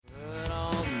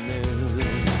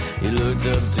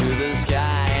looked up to the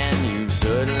sky and you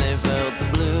certainly felt the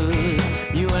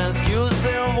blues. You ask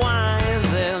yourself, why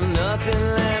is there nothing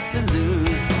left to lose?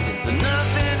 Is there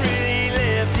nothing really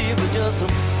left here but just some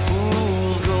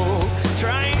fool's gold?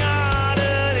 Trying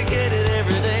harder to get it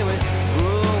every day we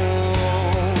grow.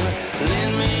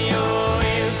 Lend me your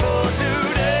ears for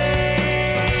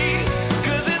today,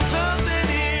 'cause it's something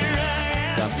here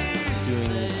I have to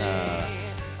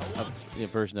doing a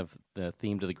version of the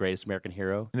theme to the Greatest American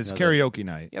Hero. And it's karaoke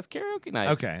night. Yeah, it's karaoke night.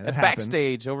 Okay, that At happens.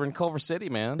 Backstage over in Culver City,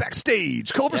 man.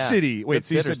 Backstage, Culver Yeah. City. Wait, Good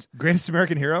so you said sitters. Greatest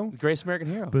American Hero? Greatest American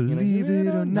Hero. Believe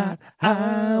it or not,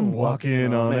 I'm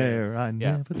walking on air. I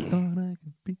Yeah. never thought I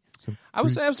could be so I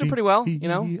was doing pretty well, you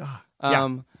know.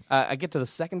 Yeah. I get to the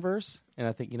second verse, and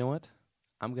I think, you know what?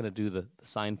 I'm going to do the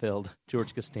Seinfeld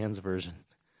George Costanza version.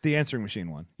 The answering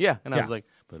machine one. Yeah, and I Yeah. was like,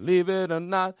 believe it or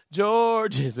not,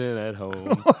 George isn't at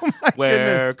home. Oh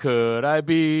Where could I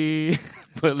be?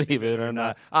 Believe it or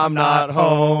not, I'm not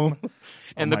home.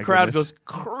 And Oh the my crowd goodness. goes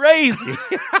crazy.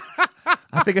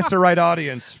 I think it's the right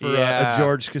audience for Yeah. a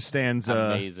George Costanza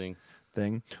Amazing.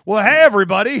 thing. Well, hey,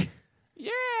 everybody.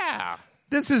 Yeah.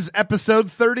 This is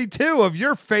episode 32 of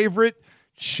your favorite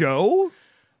show,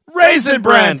 Raisin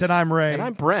Brent. And I'm Ray. And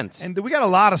I'm Brent. And we got a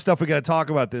lot of stuff we got to talk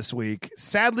about this week.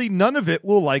 Sadly, none of it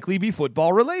will likely be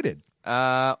football related.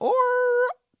 Or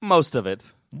most of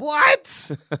it.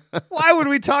 What? Why would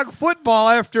we talk football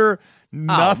after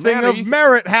nothing man, are of you-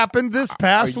 merit happened this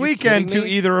past you weekend to kidding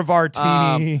me? either of our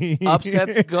teams?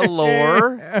 Upsets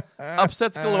galore.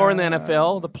 Upsets galore in the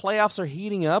NFL. The playoffs are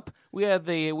heating up. We had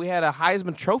a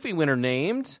Heisman Trophy winner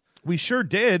named. We sure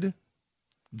did.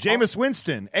 Jameis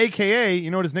Winston, a.k.a., you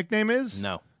know what his nickname is?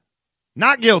 No.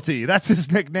 Not guilty. That's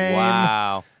his nickname.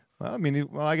 Wow. Well, I mean,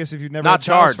 I guess if you've never Not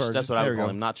had trials charged. That's what I there would you call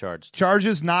go. him. Not charged.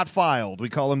 Charges not filed. We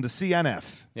call him the CNF.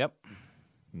 Yep.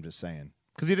 I'm just saying.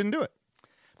 Because he didn't do it.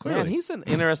 Clearly. Man, he's an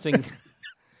interesting.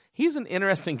 He's an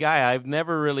interesting guy. I've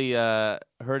never really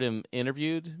heard him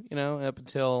interviewed. You know, up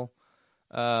until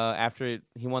after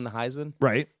he won the Heisman.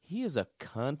 Right. He is a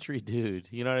country dude.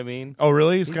 You know what I mean? Oh,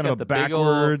 really? He's He's kind got of the big old-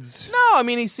 backwards. No, I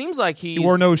mean he seems like He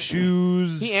wore no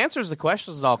shoes. He answers the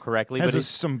questions all correctly, Has but he's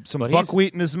some but he's-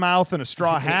 buckwheat in his mouth and a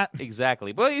straw hat.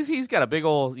 Exactly. But he's got a big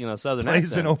old Southern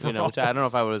Plays in accent, which I don't know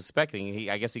if overalls. I was expecting.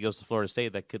 I guess he goes to Florida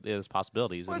State. There's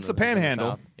possibilities. Well, in it's the in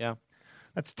Panhandle. South. Yeah,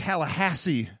 That's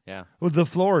Tallahassee, yeah. with the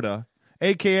Florida,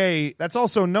 a.k.a. that's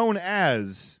also known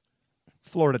as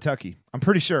Florida-tucky. I'm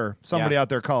pretty sure somebody Yeah. out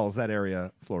there calls that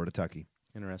area Florida-tucky.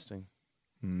 Interesting.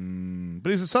 But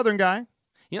he's a Southern guy.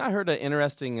 You know, I heard an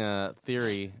interesting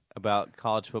theory about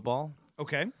college football.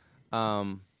 Okay.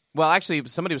 Well, actually,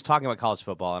 somebody was talking about college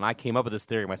football, and I came up with this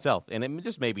theory myself, and it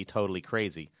just may be totally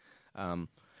crazy.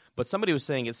 But somebody was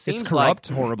saying it seems It's corrupt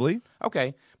like horribly.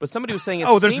 okay, but somebody was saying it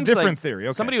Oh, there's a seems different like, theory.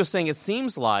 Okay. Somebody was saying it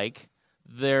seems like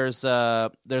there's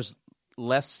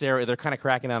less steroid. They're kind of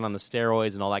cracking down on the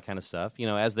steroids and all that kind of stuff,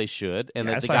 as they should. And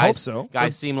Yes, that the I guys, hope so.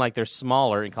 Guys seem like they're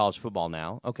smaller in college football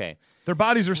now. Okay, Their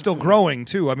bodies are still growing,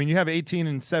 too. I mean, you have 18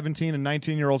 and 17 and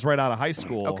 19-year-olds right out of high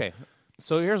school. okay.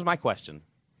 So here's my question: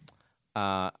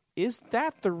 is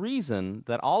that the reason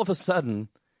that all of a sudden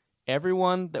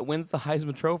everyone that wins the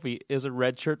Heisman Trophy is a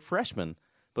redshirt freshman?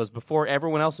 Because before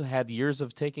everyone else had years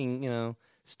of taking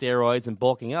steroids and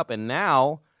bulking up, and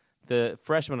now the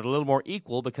freshmen are a little more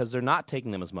equal because they're not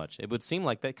taking them as much. It would seem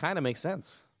like that kind of makes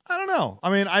sense. I don't know. I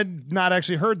mean, I'd not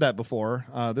actually heard that before.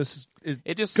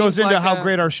 It just goes seems into like how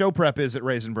great our show prep is at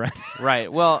Raisin Brent.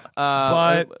 Right. Well,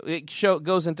 But- it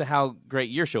goes into how great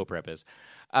your show prep is.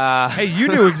 Hey, you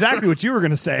knew exactly what you were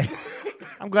going to say.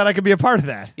 I'm glad I could be a part of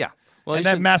that. Yeah. Well, And you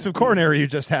that should- massive coronary you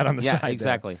just had on the Yeah, side. there.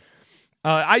 exactly.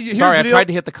 Here's Sorry, the I deal. tried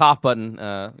to hit the cough button.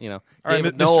 All right,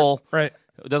 David Mr. Knoll Right.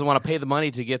 doesn't want to pay the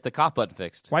money to get the cough button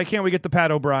fixed. Why can't we get the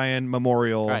Pat O'Brien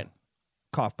Memorial Right.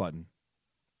 cough button?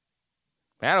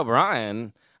 Pat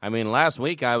O'Brien. I mean, last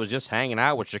week I was just hanging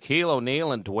out with Shaquille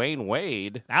O'Neal and Dwayne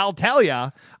Wade. I'll tell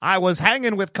ya, I was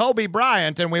hanging with Kobe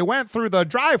Bryant, and we went through the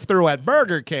drive-thru at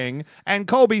Burger King, and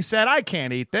Kobe said, I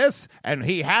can't eat this, and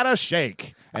he had a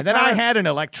shake. And then I had an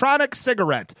electronic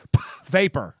cigarette.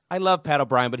 Vapor. I love Pat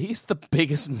O'Brien, but he's the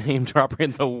biggest name dropper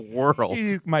in the world.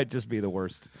 He might just be the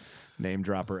worst name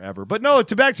dropper ever. But no,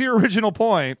 back to your original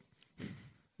point.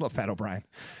 Love Pat O'Brien.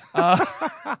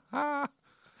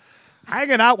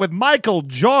 Hanging out with Michael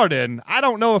Jordan. I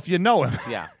don't know if you know him.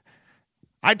 Yeah.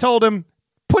 I told him,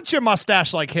 put your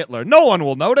mustache like Hitler. No one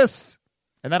will notice.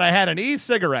 And then I had an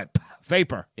e-cigarette.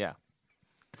 Vapor. Yeah.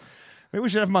 Maybe we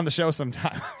should have him on the show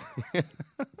sometime.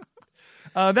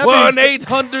 That means-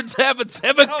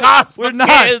 1-800-77 cost we're for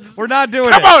not. kids. We're not doing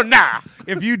Come it. on now.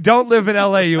 If you don't live in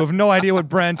LA, you have no idea what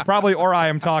Brent probably or I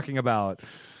am talking about.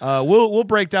 We'll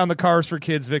break down the Cars for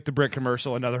Kids Vic the Brick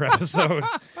commercial another episode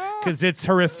because it's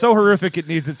so horrific it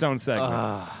needs its own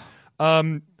segment.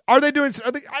 Are they doing?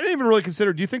 I didn't even really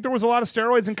consider. Do you think there was a lot of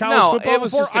steroids in college No, football it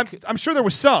was before? just I'm sure there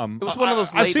was some. It was one of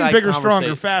those I've seen late-night bigger, stronger,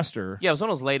 conversations. faster. Yeah, it was one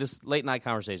of those late night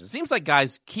conversations. It seems like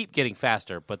guys keep getting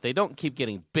faster, but they don't keep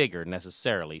getting bigger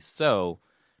necessarily. So,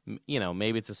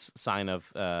 maybe it's a sign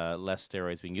of less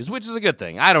steroids being used, which is a good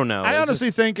thing. I don't know. I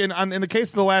honestly think, in the case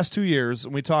of the last 2 years,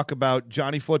 when we talk about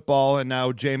Johnny Football and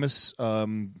now Jameis,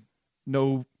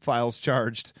 no files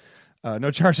charged, no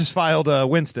charges filed,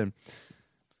 Winston.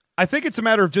 I think it's a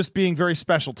matter of just being very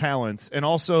special talents, and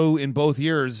also in both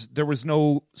years there was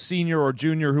no senior or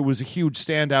junior who was a huge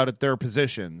standout at their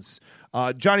positions.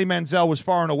 Johnny Manziel was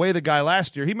far and away the guy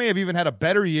last year. He may have even had a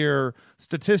better year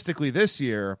statistically this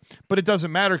year, but it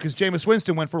doesn't matter because Jameis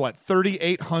Winston went for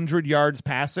 3,800 yards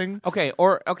passing. Okay.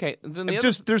 Then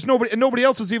There's nobody, and nobody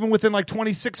else was even within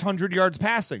 2,600 yards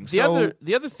passing. The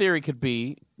other theory could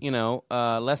be,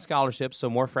 less scholarships, so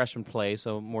more freshmen play,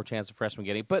 so more chance of freshmen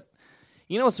getting. But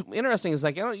what's interesting is you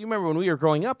remember when we were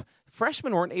growing up,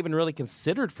 freshmen weren't even really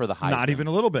considered for the Heisman. Not even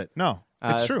a little bit. No,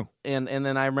 it's true. And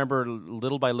then I remember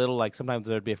little by little, sometimes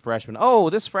there'd be a freshman. Oh,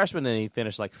 this freshman, and he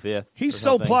finished 5th. He's or so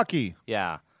something. plucky.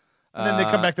 Yeah. And then they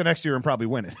come back the next year and probably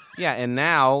win it. Yeah, and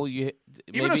now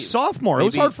Even a sophomore. It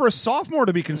was hard for a sophomore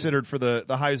to be considered for the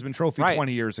Heisman Trophy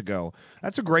 20 years ago.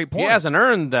 That's a great point. He hasn't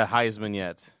earned the Heisman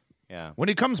yet. Yeah. When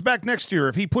he comes back next year,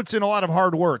 if he puts in a lot of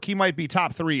hard work, he might be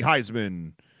top 3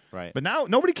 Heisman. Right. But now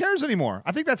nobody cares anymore.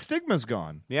 I think that stigma's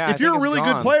gone. Yeah, I if you're a think it's really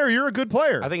gone. good player, you're a good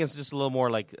player. I think it's just a little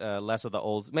more less of the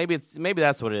old. Maybe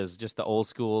that's what it is. Just the old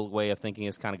school way of thinking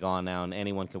is kind of gone now, and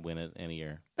anyone can win it any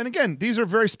year. And again, these are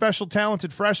very special,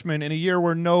 talented freshmen in a year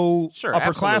where no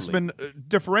upperclassmen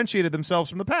differentiated themselves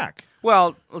from the pack.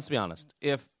 Well, let's be honest.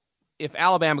 If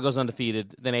Alabama goes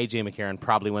undefeated, then A.J. McCarron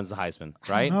probably wins the Heisman,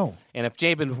 right? No. And if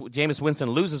Jameis Winston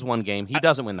loses one game, he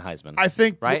doesn't win the Heisman. I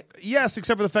think, right? Yes,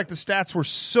 except for the fact the stats were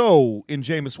so in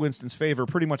Jameis Winston's favor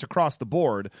pretty much across the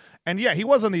board. And yeah, he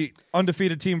was on the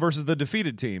undefeated team versus the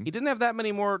defeated team. He didn't have that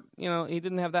many more, he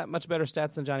didn't have that much better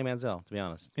stats than Johnny Manziel, to be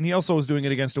honest. And he also was doing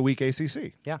it against a weak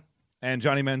ACC. Yeah. And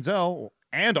Johnny Manziel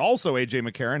and also A.J.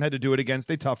 McCarron had to do it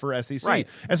against a tougher SEC. Right.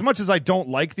 As much as I don't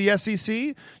like the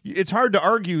SEC, it's hard to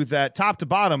argue that top to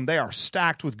bottom, they are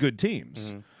stacked with good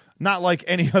teams. Mm-hmm. Not like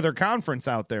any other conference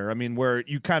out there. I mean, where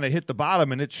you kind of hit the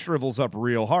bottom and it shrivels up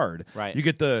real hard. Right. You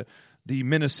get the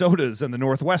Minnesotas and the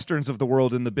Northwesterns of the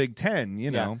world in the Big Ten,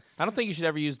 know. I don't think you should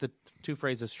ever use the two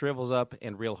phrases shrivels up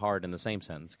and real hard in the same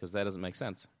sentence because that doesn't make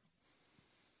sense.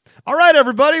 All right,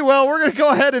 everybody. Well, we're going to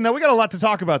go ahead and we got a lot to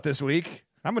talk about this week.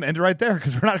 I'm going to end it right there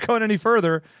because we're not going any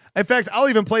further. In fact, I'll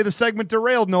even play the segment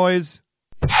derailed noise.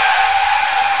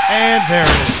 And there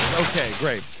it is. Okay,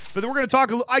 great. But then we're going to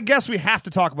talk, I guess we have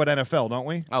to talk about NFL, don't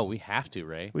we? Oh, we have to,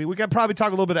 Ray. We can probably talk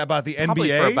a little bit about the probably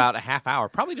NBA. for about a half hour.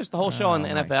 Probably just the whole show on the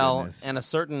NFL goodness. and a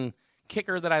certain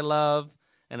kicker that I love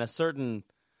and a certain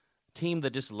team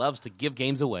that just loves to give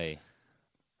games away.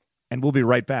 And we'll be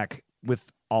right back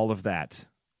with all of that.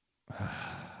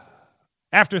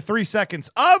 After 3 seconds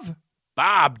of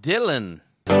Bob Dylan.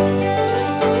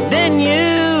 Then you.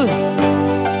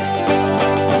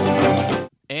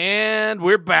 And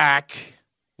we're back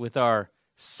with our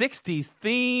 60s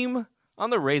theme on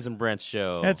the Raisin Brent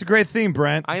Show. That's a great theme,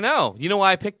 Brent. I know. You know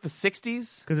why I picked the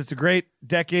 60s? Because it's a great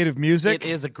decade of music. It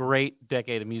is a great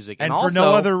decade of music. And also, for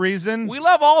no other reason. we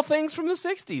love all things from the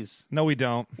 60s. No, we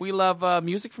don't. We love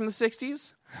music from the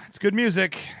 60s. It's good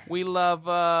music. We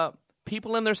love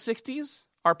people in their 60s.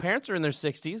 Our parents are in their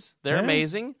 60s. They're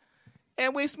amazing.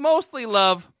 And we mostly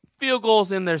love field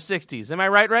goals in their 60s. Am I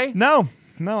right, Ray? No,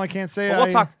 I can't say.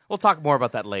 Well, we'll talk more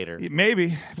about that later.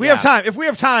 Maybe if we have time. If we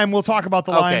have time, we'll talk about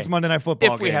the Lions Monday Night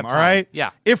Football if we game. have all time. right?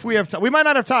 Yeah. If we have time, we might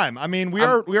not have time. I mean, we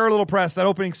are a little pressed. That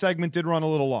opening segment did run a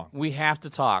little long. We have to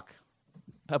talk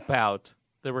about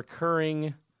the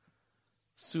recurring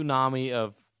tsunami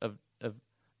of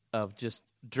just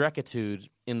dreckitude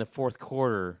in the fourth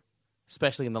quarter,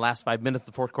 especially in the last 5 minutes of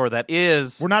the fourth quarter. That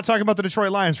is, We're not talking about the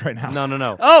Detroit Lions right now.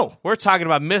 no. Oh, We're talking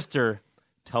about Mr.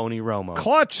 Tony Romo.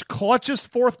 clutchest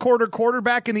fourth quarter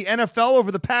quarterback in the NFL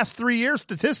over the past 3 years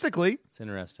statistically. It's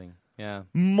interesting. Yeah.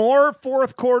 More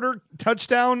fourth quarter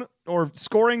touchdown or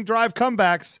scoring drive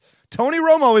comebacks. Tony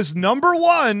Romo is number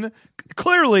one,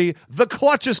 clearly the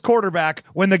clutchest quarterback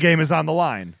when the game is on the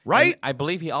line, right? And I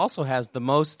believe he also has the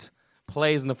most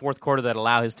plays in the fourth quarter that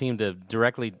allow his team to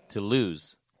directly to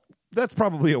lose. That's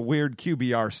probably a weird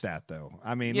QBR stat, though.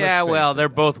 I mean, Yeah, let's face well, it. they're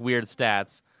both weird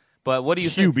stats. But what do you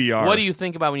think? QBR. What do you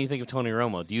think about when you think of Tony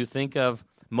Romo? Do you think of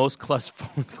most clutch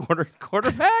fourth quarter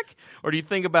quarterback, or do you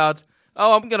think about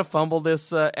I'm going to fumble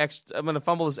this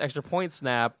extra point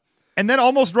snap And then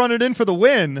almost run it in for the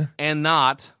win. and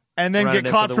not And then run get it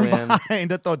in caught for the from win?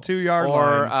 behind at the 2-yard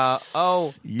Or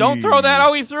line. don't throw that.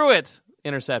 Oh, he threw it.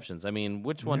 Interceptions. I mean,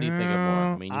 which one do you think of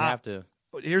more? I mean, you have to.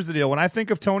 Here's the deal. When I think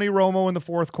of Tony Romo in the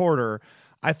fourth quarter,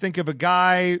 I think of a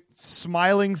guy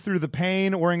smiling through the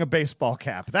pain wearing a baseball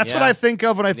cap. That's what Yeah. I think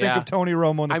of when I think Yeah. of Tony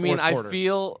Romo in the I mean, fourth quarter. I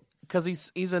feel because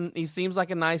he seems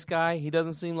like a nice guy. He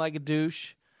doesn't seem like a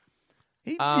douche.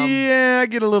 I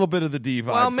get a little bit of the D vibe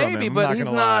Well, from maybe, him, but I'm he's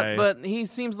gonna not. lie. But he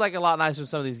seems like a lot nicer than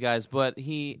some of these guys. But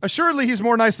he Assuredly, he's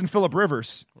more nice than Phillip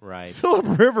Rivers. right.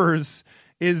 Phillip Rivers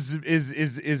is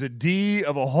a D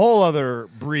of a whole other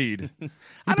breed. He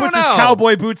I don't puts his know.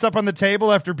 cowboy boots up on the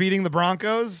table after beating the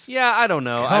Broncos. Yeah, I don't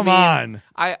know. Come I mean,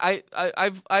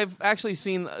 on. I've actually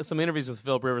seen some interviews with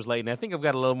Philip Rivers lately, and I think I've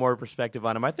got a little more perspective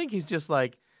on him. I think he's just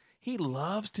like he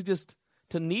loves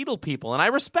to needle people, and I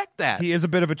respect that. He is a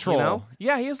bit of a troll. You know?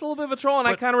 Yeah, he is a little bit of a troll, and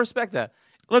I kind of respect that.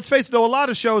 Let's face it, though, a lot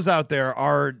of shows out there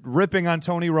are ripping on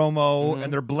Tony Romo,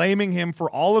 and they're blaming him for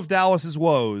all of Dallas's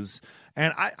woes.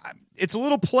 And it's a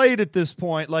little played at this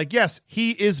point. Like, yes,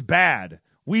 he is bad.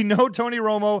 We know Tony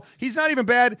Romo. He's not even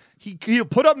bad. He'll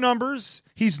put up numbers.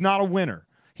 He's not a winner.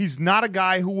 He's not a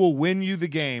guy who will win you the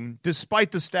game,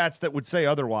 despite the stats that would say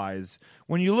otherwise.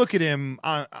 When you look at him,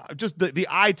 just the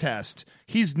eye test,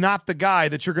 he's not the guy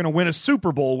that you're going to win a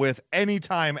Super Bowl with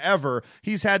anytime ever.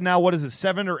 He's had now,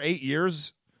 7 or 8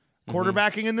 years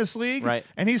quarterbacking in this league? Right.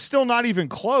 And he's still not even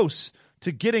close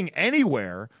to getting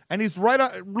anywhere. And he's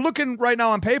looking right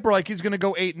now on paper like he's going to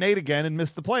go 8-8 again and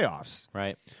miss the playoffs.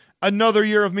 Right. Another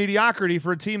year of mediocrity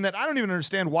for a team that I don't even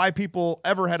understand why people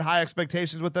ever had high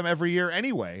expectations with them every year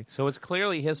anyway. So it's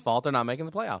clearly his fault they're not making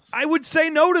the playoffs. I would say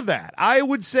no to that. I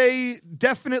would say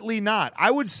definitely not.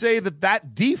 I would say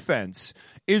that defense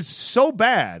is so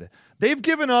bad. They've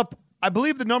given up, I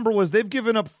believe the number was they've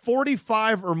given up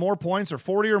 45 or more points or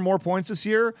 40 or more points this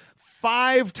year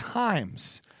 5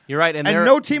 times. You're right, and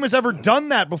no team has ever done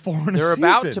that before in a they're season.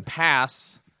 about to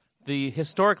pass the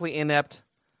historically inept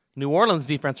New Orleans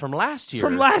defense from last year.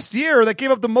 From last year that gave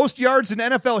up the most yards in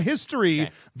NFL history.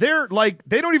 Okay.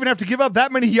 They don't even have to give up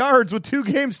that many yards with 2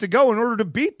 games to go in order to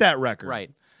beat that record.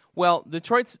 Right. Well,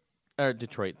 Dallas's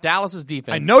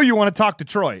defense. I know you want to talk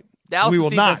Detroit. Dallas's we will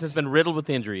defense not. has been riddled with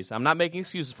injuries. I'm not making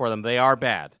excuses for them. They are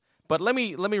bad. But let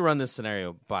me run this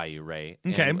scenario by you, Ray.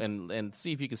 Okay. And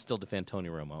see if you can still defend Tony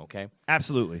Romo, okay?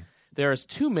 Absolutely. There is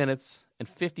 2 minutes and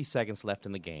 50 seconds left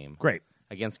in the game. Great.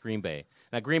 Against Green Bay.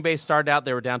 Now, Green Bay started out,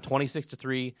 they were down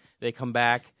 26-3. They come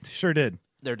back. Sure did.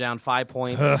 They're down 5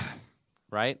 points.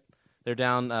 Right? They're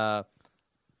down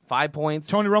 5 points.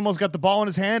 Tony Romo's got the ball in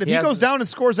his hand. If he has- goes down and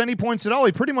scores any points at all,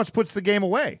 he pretty much puts the game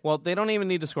away. Well, they don't even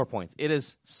need to score points. It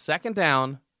is second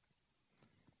down.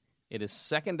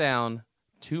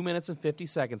 2 minutes and 50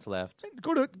 seconds left.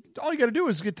 All you got to do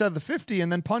is get to the 50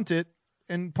 and then punt it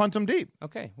and punt them deep.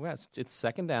 Okay, well, it's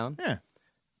second down. Yeah.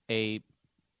 A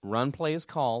run play is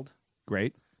called.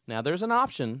 Great. Now, there's an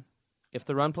option, if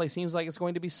the run play seems like it's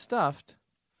going to be stuffed,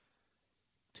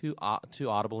 to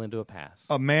audible into a pass.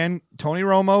 Tony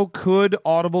Romo could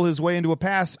audible his way into a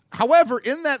pass. However,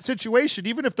 in that situation,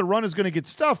 even if the run is going to get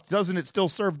stuffed, doesn't it still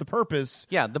serve the purpose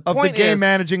Yeah, the of the point game is-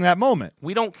 managing that moment?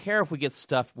 We don't care if we get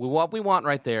stuffed. What we want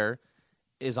right there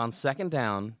is on second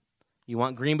down, you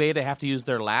want Green Bay to have to use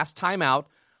their last timeout,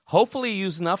 hopefully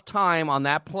use enough time on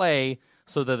that play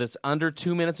so that it's under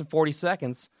 2 minutes and 40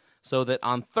 seconds, so that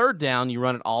on third down you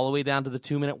run it all the way down to the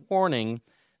 2-minute warning,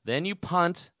 then you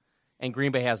punt, and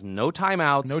Green Bay has no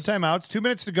timeouts. No timeouts. 2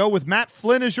 minutes to go with Matt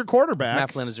Flynn as your quarterback.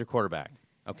 Matt Flynn is your quarterback,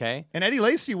 okay? And Eddie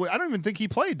Lacy, I don't even think he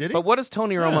played, did he? But what does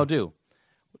Tony Romo do?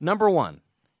 Number one,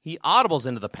 he audibles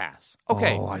into the pass.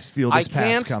 Okay. Oh, I feel this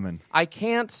pass coming. I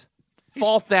can't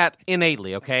fault that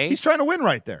innately, okay? He's trying to win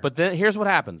right there. But then here's what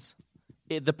happens: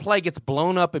 the play gets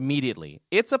blown up immediately.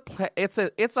 It's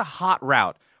a hot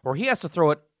route where he has to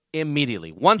throw it immediately,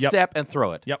 one Yep. step and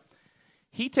throw it. Yep.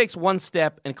 He takes one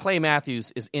step, and Clay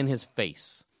Matthews is in his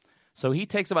face. So he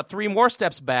takes about 3 more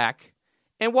steps back,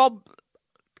 and while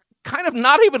kind of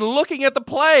not even looking at the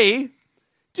play,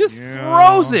 just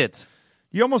throws it.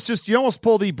 You almost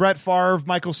pull the Brett Favre,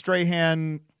 Michael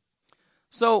Strahan,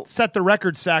 So set the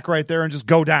record sack right there and just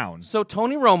go down. So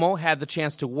Tony Romo had the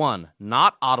chance to, 1,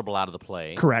 not audible out of the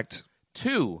play. Correct.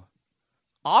 2,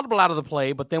 audible out of the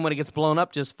play, but then when it gets blown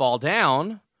up, just fall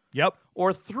down. Yep.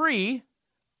 Or 3,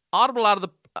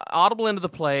 audible into the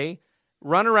play,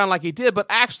 run around like he did, but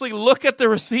actually look at the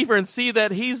receiver and see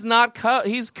that he's not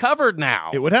he's covered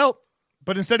now. It would help.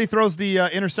 But instead he throws the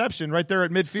interception right there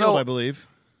at midfield, So- I believe.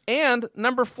 And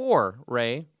number 4,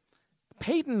 Ray,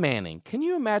 Peyton Manning. Can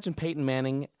you imagine Peyton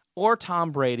Manning or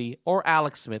Tom Brady or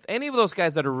Alex Smith, any of those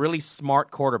guys that are really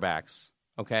smart quarterbacks,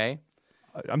 okay?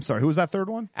 I'm sorry, who was that third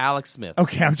one? Alex Smith.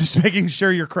 Okay, I'm just making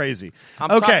sure you're crazy. I'm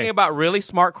talking about really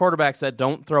smart quarterbacks that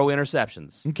don't throw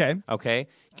interceptions. Okay. Okay?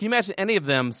 Can you imagine any of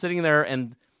them sitting there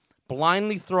and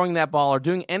blindly throwing that ball or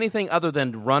doing anything other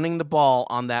than running the ball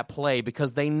on that play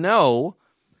because they know,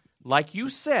 like you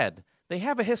said, they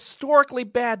have a historically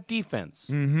bad defense.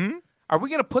 Mm-hmm. Are we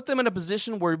going to put them in a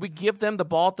position where we give them the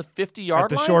ball at the 50-yard At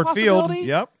the line short field. possibility?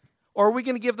 Yep. Or are we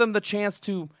going to give them the chance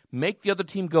to make the other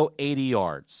team go 80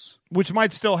 yards? Which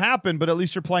might still happen, but at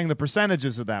least you're playing the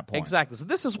percentages at that point. Exactly. So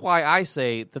this is why I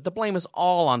say that the blame is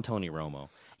all on Tony Romo.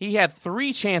 He had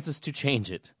 3 chances to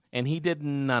change it, and he did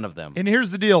none of them. And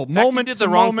here's the deal. In fact, Moment he did the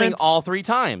to wrong moment, thing all 3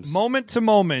 times. Moment to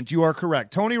moment, you are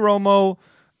correct. Tony Romo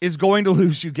is going to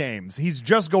lose you games. He's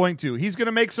just going to. He's going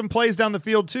to make some plays down the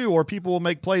field, too, or people will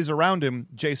make plays around him,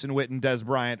 Jason Witten, Des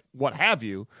Bryant, what have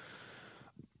you.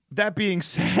 That being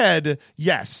said,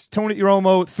 yes, Tony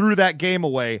Romo threw that game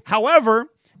away. However,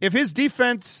 if his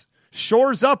defense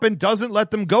shores up and doesn't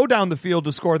let them go down the field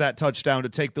to score that touchdown to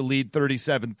take the lead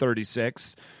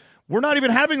 37-36, we're not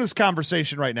even having this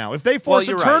conversation right now. If they force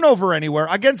a you're right. turnover anywhere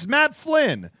against Matt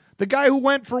Flynn, the guy who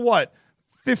went for what,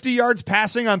 50 yards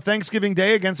passing on Thanksgiving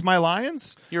Day against my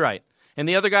Lions? You're right. And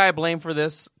the other guy I blame for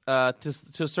this, to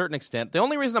a certain extent, the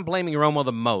only reason I'm blaming Romo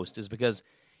the most is because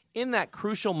in that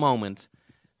crucial moment,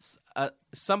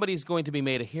 somebody's going to be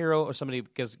made a hero or somebody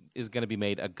is going to be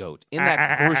made a goat in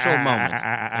that crucial moment.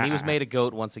 And he was made a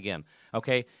goat once again.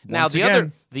 Okay? Now, Once the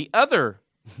again. other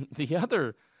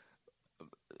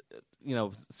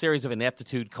series of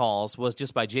ineptitude calls was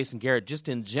just by Jason Garrett, just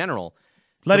in general.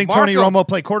 Letting Tony Romo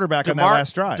play quarterback on that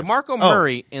last drive. DeMarco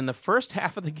Murray, in the first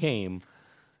half of the game,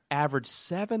 averaged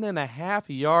 7.5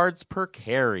 yards per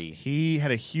carry. He had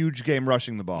a huge game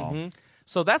rushing the ball. Mm-hmm.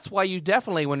 So that's why you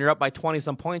definitely, when you're up by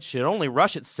 20-some points, should only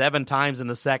rush it 7 times in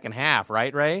the second half,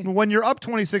 right, Ray? When you're up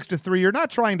 26-3, you're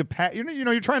not trying to pad.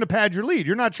 You're trying to pad your lead.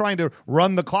 You're not trying to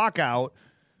run the clock out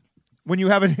when you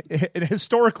have a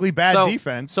historically bad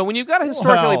defense. So when you've got a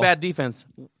historically bad defense,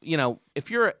 if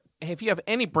you have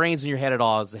any brains in your head at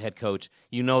all as the head coach,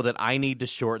 you know that I need to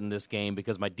shorten this game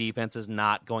because my defense is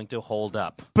not going to hold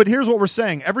up. But here's what we're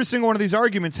saying: every single one of these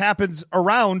arguments happens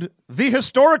around the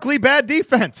historically bad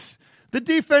defense. The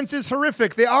defense is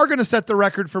horrific. They are going to set the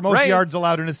record for most yards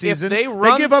allowed in a season. They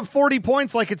give up 40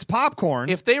 points like it's popcorn.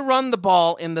 If they run the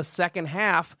ball in the second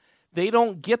half, they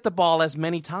don't get the ball as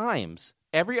many times.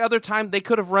 Every other time, they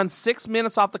could have run 6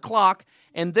 minutes off the clock,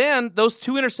 and then those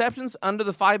 2 interceptions under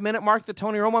the 5-minute mark that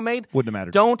Tony Romo made wouldn't have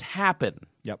mattered. Don't happen.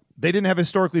 Yep. They didn't have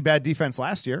historically bad defense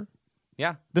last year.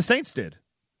 Yeah. The Saints did.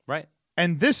 Right.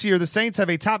 And this year, the Saints have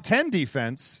a top 10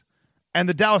 defense, and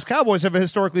the Dallas Cowboys have a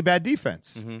historically bad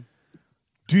defense. Mm-hmm.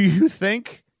 Do you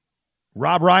think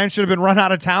Rob Ryan should have been run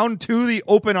out of town to the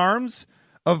open arms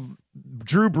of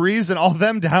Drew Brees and all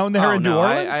them down there in New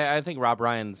Orleans? I think Rob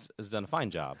Ryan has done a fine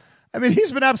job. I mean,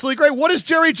 he's been absolutely great. What is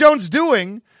Jerry Jones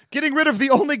doing? Getting rid of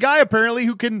the only guy, apparently,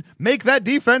 who can make that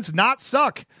defense not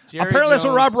suck. Apparently, that's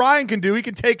what Rob Ryan can do. He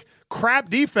can take crap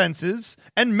defenses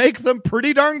and make them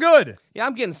pretty darn good. Yeah,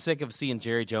 I'm getting sick of seeing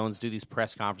Jerry Jones do these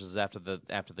press conferences after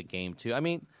the game, too. I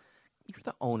mean, you're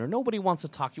the owner. Nobody wants to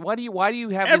talk to you. Why do you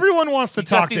have Everyone wants to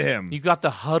talk to him. You got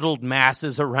the huddled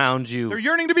masses around you. They're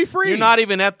yearning to be free. You're not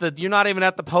even at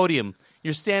the podium.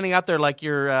 You're standing out there like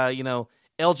you're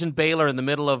Elgin Baylor in the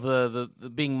middle of the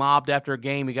being mobbed after a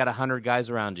game. You got 100 guys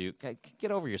around you.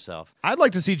 Get over yourself. I'd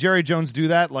like to see Jerry Jones do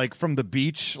that, like from the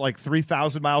beach, like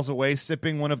 3,000 miles away,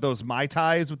 sipping one of those Mai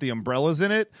Tais with the umbrellas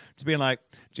in it, just being like,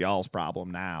 it's y'all's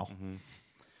problem now. Mm-hmm.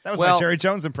 That was my Jerry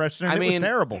Jones impression, and it was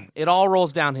terrible. It all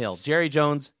rolls downhill. Jerry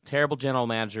Jones, terrible general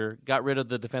manager, got rid of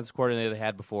the defensive coordinator they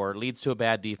had before, leads to a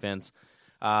bad defense,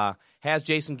 has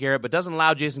Jason Garrett, but doesn't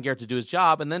allow Jason Garrett to do his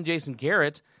job, and then Jason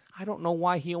Garrett, I don't know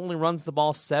why he only runs the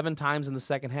ball 7 times in the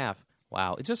second half.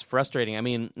 Wow, it's just frustrating. I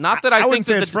mean, not that I think wouldn't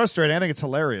say it's frustrating. I think it's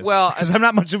hilarious. Well, because I'm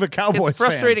not much of a Cowboys fan. It's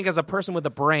frustrating as a person with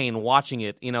a brain watching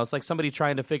it. You know, it's like somebody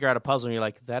trying to figure out a puzzle, and you're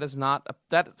like,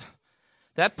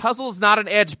 that puzzle is not an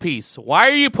edge piece. Why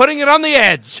are you putting it on the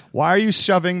edge? Why are you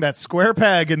shoving that square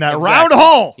peg in that round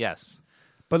hole? Yes.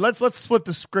 But let's flip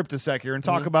the script a sec here and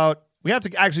talk about. We have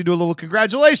to actually do a little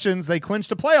congratulations. They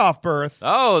clinched a playoff berth.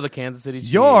 Oh, the Kansas City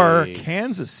Chiefs. Your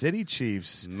Kansas City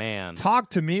Chiefs. Man. Talk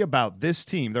to me about this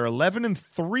team. They're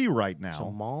 11-3 right now.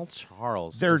 Jamal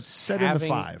Charles. They're set into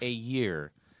 5. A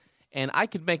year. And I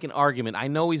could make an argument. I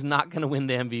know he's not going to win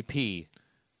the MVP.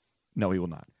 No, he will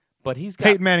not. but he's got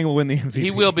Peyton Manning will win the MVP.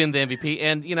 he will be in the MVP,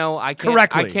 and I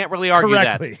Correctly. can't really argue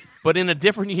Correctly. that. But in a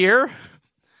different year,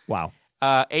 Wow.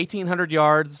 1,800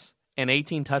 yards and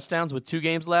 18 touchdowns with 2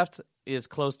 games left is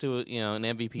close to an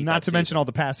MVP. Not type to mention season. all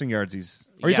the passing yards he's.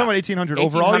 Are you Yeah. talking about 1,800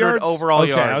 overall 1,800 yards? overall okay,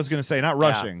 yards. I was going to say not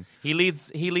rushing. Yeah.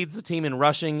 He leads the team in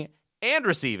rushing and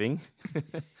receiving.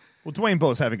 Well, Dwayne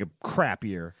Bowe's having a crap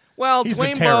year. Well, He's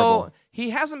been Dwayne terrible. Bowe,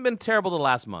 he hasn't been terrible the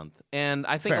last month, and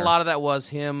I think Fair. a lot of that was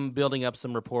him building up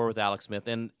some rapport with Alex Smith.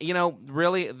 And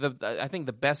really, I think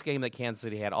the best game that Kansas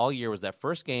City had all year was that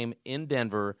first game in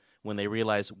Denver when they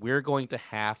realized we're going to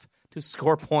have to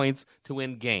score points to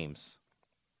win games.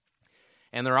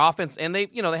 And their offense, and they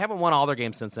haven't won all their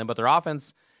games since then, but their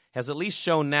offense has at least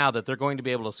shown now that they're going to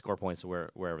be able to score points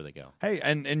wherever they go. Hey,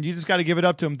 and you just got to give it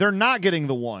up to them. They're not getting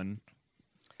the one.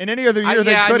 In any other year,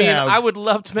 they could have. I would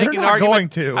love to make They're an not argument. going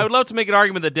to. I would love to make an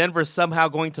argument that Denver's somehow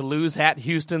going to lose at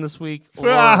Houston this week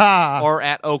or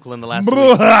at Oakland the last 2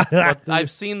 weeks. But I've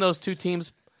seen those two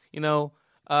teams,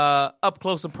 up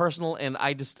close and personal, and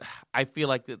I feel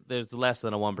like that there's less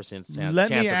than a 1% chance.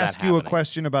 Let me ask you a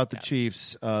question about the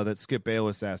Chiefs that Skip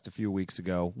Bayless asked a few weeks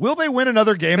ago. Will they win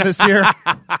another game this year?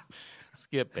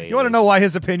 Skip Bayless. You want to know why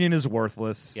his opinion is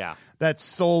worthless? Yeah. That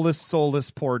soulless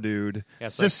poor dude. Yeah,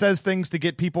 Just says things to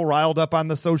get people riled up on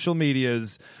the social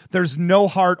medias. There's no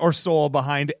heart or soul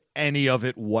behind any of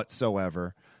it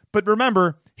whatsoever. But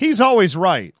remember, he's always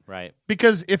right. Right.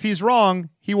 Because if he's wrong,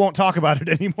 he won't talk about it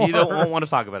anymore. You won't want to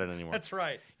talk about it anymore. That's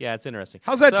right. Yeah, it's interesting.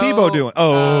 How's that So, Tebow doing?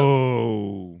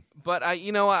 Oh. But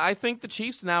I think the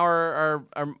Chiefs now are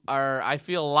I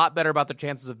feel a lot better about their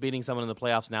chances of beating someone in the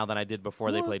playoffs now than I did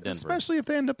before they played Denver. Especially if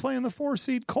they end up playing the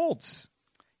 4-seed Colts.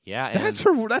 Yeah, and,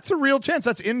 That's a real chance.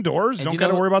 That's indoors. You And don't you got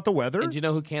to know- worry about the weather. And do you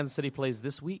know who Kansas City plays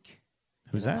this week?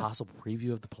 Who's In a that? possible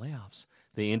preview of the playoffs.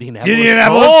 The Indianapolis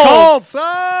Colts. What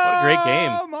a great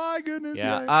game. Oh, my goodness.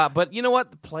 Yeah, but you know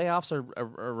what? The playoffs are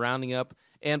rounding up.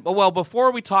 And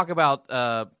before we talk about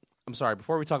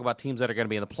before we talk about teams that are going to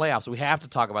be in the playoffs, we have to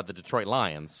talk about the Detroit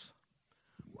Lions.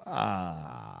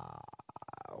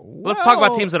 Let's talk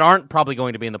about teams that aren't probably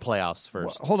going to be in the playoffs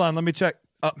first. Hold on, let me check.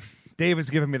 David's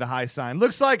giving me the high sign.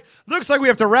 Looks like we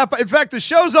have to wrap up. In fact, the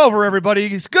show's over, everybody.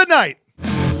 Good night.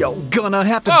 You're gonna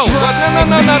have to No,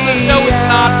 the show is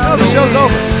not. No, the show's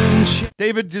over.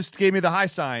 David just gave me the high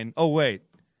sign. Oh, wait.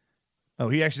 Oh,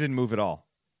 he actually didn't move at all.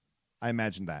 I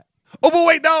imagined that. Oh, but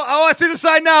wait, no. Oh, I see the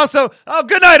sign now. So,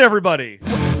 good night, everybody.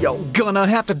 You're gonna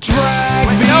have to drag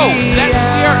me. We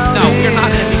are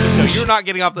not ending the show. You're not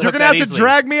getting off the You're hook going to have that to easily.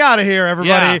 drag me out of here,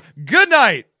 everybody. Good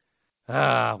night.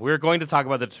 We're going to talk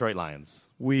about the Detroit Lions.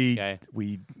 We Okay.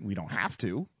 don't have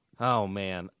to. Oh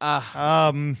man.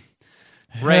 Um,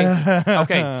 Ray.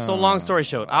 Okay. So long story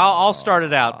short, I'll start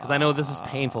it out because I know this is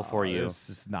painful for you, This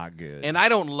is not good. and I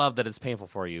don't love that it's painful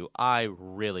for you. I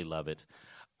really love it.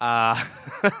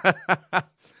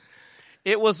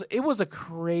 It was a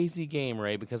crazy game,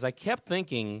 Ray, because I kept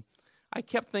thinking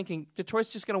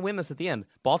Detroit's just going to win this at the end.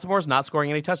 Baltimore's not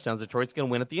scoring any touchdowns. Detroit's going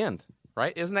to win at the end,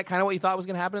 right? Isn't that kind of what you thought was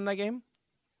going to happen in that game?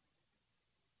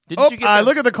 Didn't you get I that?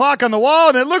 look at the clock on the wall,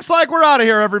 and it looks like we're out of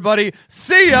here, everybody.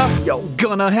 See ya. You're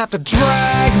gonna have to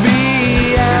drag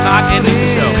me out. Not ending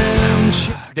the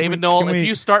show. David Knoll, can we- if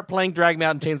you start playing Drag Me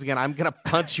Out in Chains again, I'm going to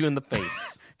punch you in the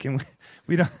face. Can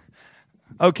we don't.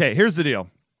 Okay, here's the deal.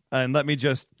 And let me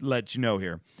just let you know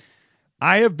here.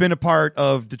 I have been a part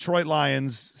of Detroit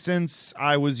Lions since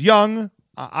I was young.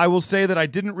 I will say that I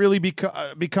didn't really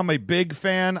become a big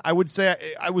fan. I would say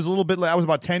I was a little bit. I was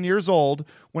about 10 years old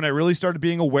when I really started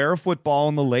being aware of football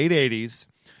in the late 80s.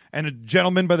 And a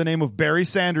gentleman by the name of Barry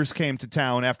Sanders came to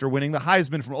town after winning the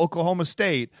Heisman from Oklahoma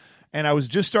State. And I was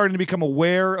just starting to become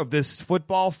aware of this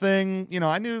football thing. You know,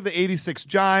 I knew the 86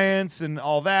 Giants and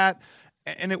all that.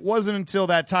 And it wasn't until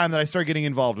that time that I started getting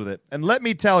involved with it. And let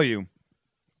me tell you,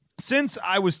 since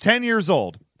I was 10 years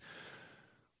old,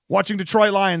 watching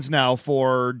Detroit Lions now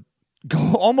for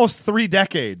almost 3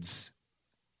 decades,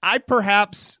 I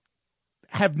perhaps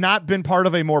have not been part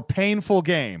of a more painful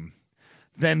game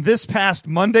than this past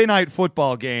Monday Night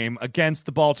Football game against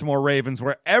the Baltimore Ravens,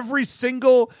 where every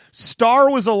single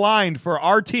star was aligned for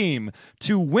our team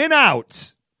to win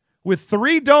out with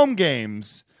 3 dome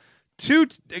games.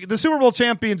 The Super Bowl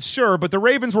champions, sure, but the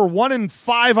Ravens were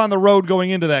 1-5 on the road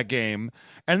going into that game.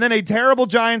 And then a terrible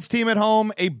Giants team at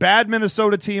home, a bad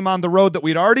Minnesota team on the road that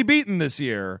we'd already beaten this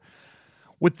year.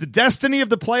 With the destiny of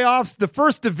the playoffs, the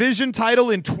first division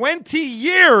title in 20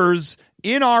 years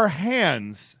in our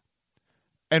hands.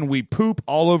 And we poop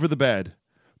all over the bed.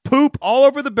 Poop all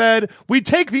over the bed. We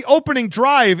take the opening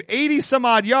drive,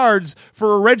 80-some-odd yards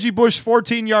for a Reggie Bush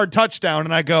 14-yard touchdown,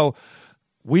 and I go,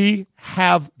 We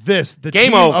have this. The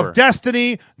Game team over. of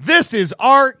destiny. This is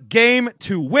our game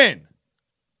to win.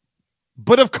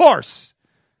 But of course,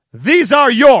 these are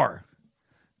your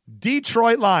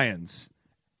Detroit Lions.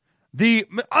 The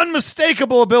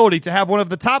unmistakable ability to have one of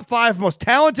the top 5 most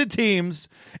talented teams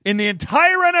in the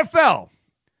entire NFL.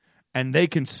 And they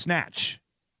can snatch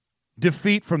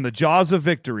defeat from the jaws of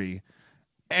victory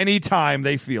anytime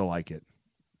they feel like it.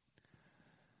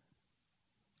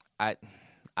 I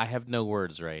have no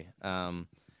words, Ray. So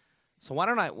why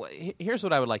don't here's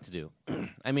what I would like to do.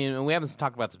 I mean, we haven't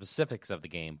talked about the specifics of the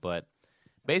game, but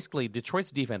basically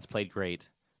Detroit's defense played great.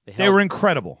 They were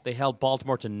incredible. They held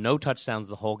Baltimore to no touchdowns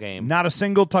the whole game. Not a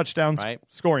single touchdown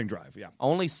scoring drive. Yeah,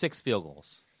 only 6 field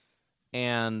goals.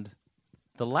 And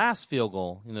the last field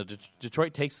goal,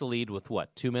 Detroit takes the lead with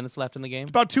 2 minutes left in the game?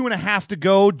 About 2.5 to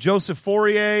go. Joseph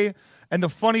Fourier. And the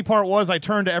funny part was I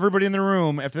turned to everybody in the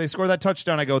room after they scored that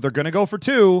touchdown. I go, they're going to go for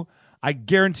 2. I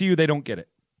guarantee you they don't get it.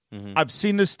 Mm-hmm. I've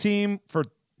seen this team for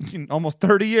almost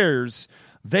 30 years.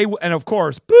 And of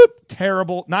course,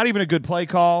 terrible, not even a good play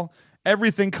call.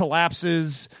 Everything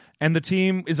collapses, and the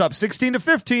team is up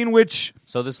 16-15, which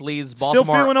so this leaves Baltimore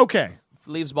still feeling okay.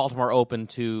 Leaves Baltimore open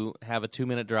to have a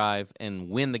 2-minute drive and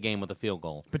win the game with a field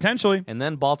goal. Potentially. And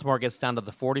then Baltimore gets down to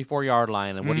the 44-yard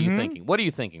line, and what are you thinking? What are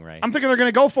you thinking, Ray? I'm thinking they're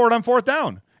going to go for it on 4th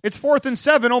down. It's 4th and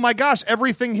 7. Oh, my gosh,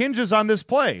 everything hinges on this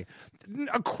play.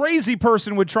 A crazy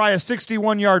person would try a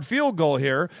 61-yard field goal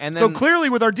here. And then, so clearly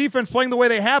with our defense playing the way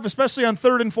they have, especially on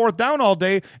 3rd and 4th down all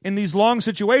day in these long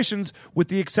situations, with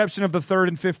the exception of the 3rd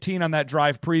and 15 on that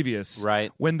drive previous.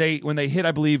 Right. When they hit,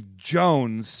 I believe,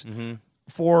 Jones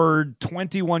for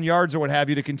 21 yards or what have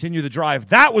you to continue the drive.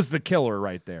 That was the killer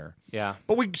right there. Yeah.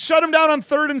 But we shut them down on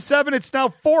 3rd and 7. It's now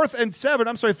 4th and 7.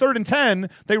 I'm sorry, 3rd and 10.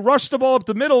 They rushed the ball up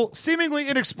the middle, seemingly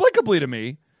inexplicably to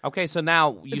me. Okay, so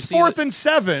now it's 4th and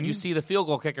 7. You see the field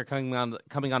goal kicker coming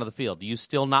onto the field. Do you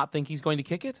still not think he's going to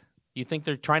kick it? You think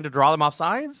they're trying to draw them off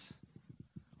sides?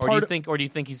 Or do you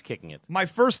think he's kicking it? My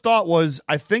first thought was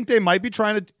I think they might be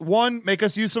trying to, one, make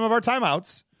us use some of our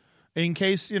timeouts in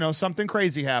case, something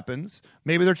crazy happens.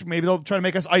 Maybe they'll try to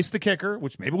make us ice the kicker,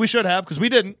 which maybe we should have because we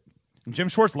didn't. And Jim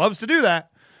Schwartz loves to do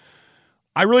that.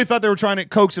 I really thought they were trying to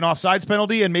coax an offsides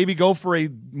penalty and maybe go for a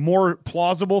more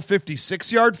plausible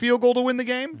 56-yard field goal to win the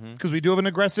game because we do have an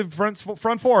aggressive front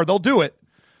four. They'll do it.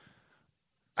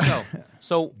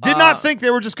 So did not think they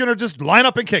were just going to just line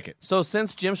up and kick it. So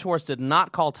since Jim Schwartz did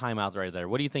not call timeout right there,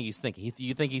 what do you think he's thinking?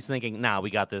 You think he's thinking, nah, we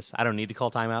got this. I don't need to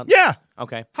call timeout? Yeah.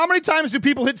 Okay. How many times do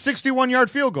people hit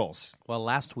 61-yard field goals? Well,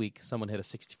 last week someone hit a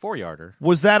 64-yarder.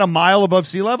 Was that a mile above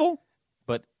sea level?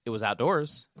 But it was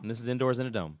outdoors, and this is indoors in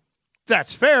a dome.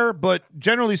 That's fair, but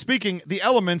generally speaking, the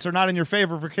elements are not in your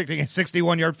favor for kicking a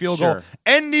 61-yard field goal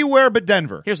anywhere but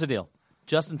Denver. Here's the deal.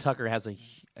 Justin Tucker has a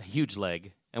huge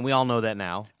leg, and we all know that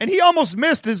now. And he almost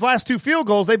missed his last 2 field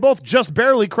goals. They both just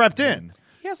barely crept in.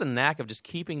 He has a knack of just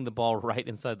keeping the ball right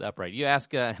inside the upright. You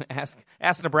ask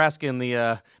Nebraska in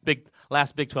the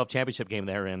last Big 12 championship game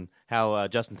they're in how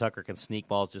Justin Tucker can sneak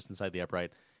balls just inside the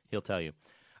upright. He'll tell you.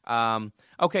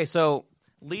 Okay, so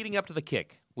leading up to the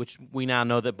kick, which we now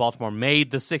know that Baltimore made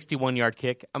the 61-yard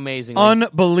kick amazingly.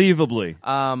 Unbelievably.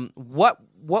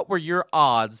 What were your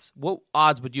odds? What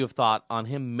odds would you have thought on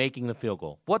him making the field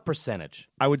goal? What percentage?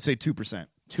 I would say 2%.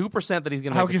 2% that he's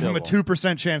going to make the field goal. I'll give him a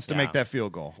 2% chance to make that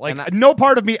field goal. No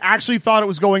part of me actually thought it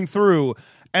was going through.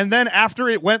 And then after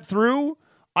it went through,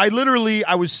 I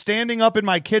was standing up in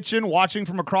my kitchen watching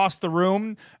from across the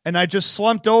room, and I just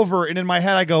slumped over, and in my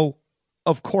head I go,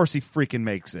 of course he freaking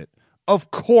makes it. Of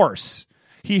course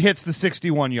he hits the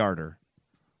 61-yarder.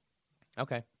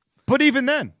 Okay. But even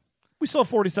then, we still have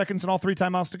 40 seconds and all 3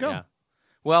 timeouts to go. Yeah.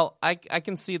 Well, I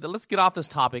can see that. Let's get off this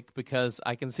topic because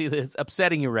I can see that it's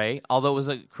upsetting you, Ray. Although it was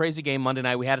a crazy game Monday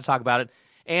night, we had to talk about it.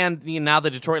 And now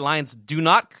the Detroit Lions do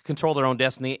not control their own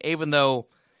destiny, even though,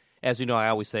 as you know, I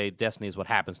always say destiny is what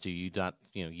happens to you.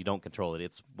 You don't control it.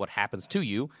 It's what happens to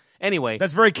you. Anyway,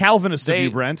 that's very Calvinist of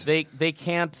you, Brent. They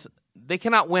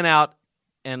cannot win out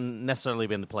and necessarily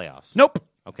be in the playoffs. Nope.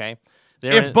 Okay.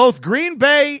 If both Green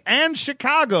Bay and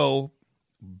Chicago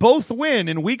both win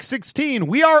in Week 16,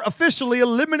 we are officially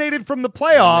eliminated from the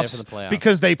playoffs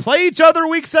because they play each other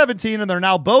Week 17, and they're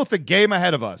now both a game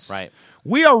ahead of us. Right.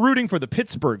 We are rooting for the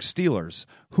Pittsburgh Steelers,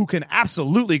 who can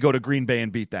absolutely go to Green Bay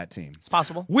and beat that team. It's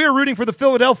possible. We're rooting for the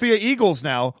Philadelphia Eagles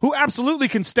now, who absolutely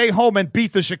can stay home and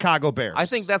beat the Chicago Bears. I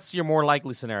think that's your more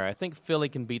likely scenario. I think Philly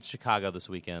can beat Chicago this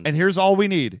weekend. And here's all we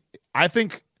need. I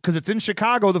think, because it's in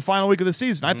Chicago the final week of the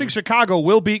season, I think Chicago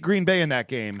will beat Green Bay in that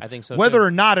game. I think so, whether or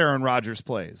not Aaron Rodgers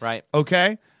plays. Right.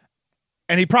 Okay?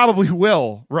 And he probably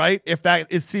will, right, if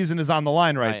that season is on the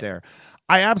line right there.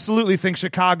 I absolutely think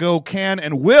Chicago can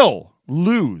and will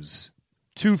lose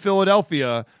to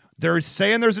Philadelphia. They're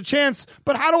saying there's a chance,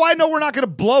 but how do I know we're not going to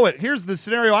blow it? Here's the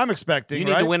scenario I'm expecting. You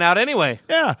need right? to win out anyway.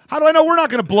 Yeah. How do I know we're not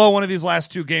going to blow one of these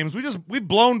last two games? We've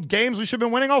blown games we should have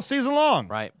been winning all season long.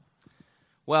 Right.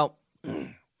 Well,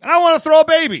 And I want to throw a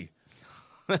baby.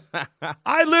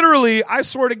 I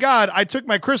swear to God, I took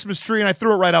my Christmas tree and I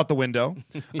threw it right out the window.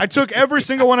 I took every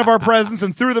single one of our presents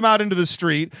and threw them out into the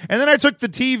street. And then I took the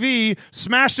TV,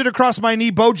 smashed it across my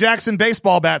knee, Bo Jackson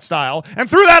baseball bat style, and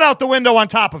threw that out the window on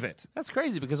top of it. that's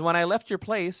crazy because when I left your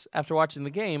place after watching the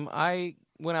game, I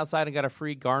went outside and got a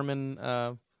free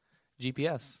Garmin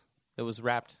GPS that was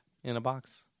wrapped in a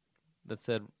box that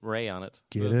said Ray on it.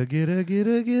 Get a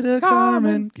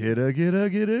Garmin. Get a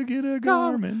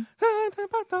Garmin.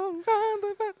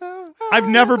 I've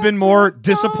never been more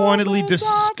disappointedly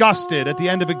disgusted at the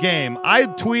end of a game. I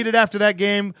tweeted after that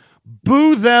game,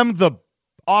 boo them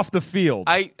off the field.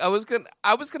 I was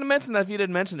gonna mention that if you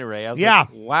didn't mention it, Ray. I was Yeah. like,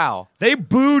 wow. They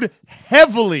booed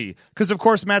heavily because, of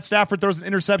course, Matt Stafford throws an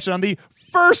interception on the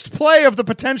first play of the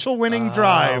potential winning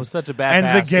drive. Such a bad and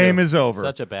pass, the game too. is over.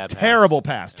 Such a bad pass. Terrible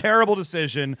pass. Terrible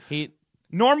decision. He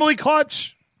Normally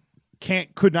clutch,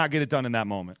 could not get it done in that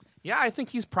moment. Yeah, I think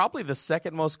he's probably the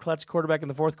second most clutch quarterback in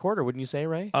the fourth quarter, wouldn't you say,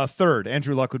 Ray? Third.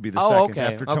 Andrew Luck would be the second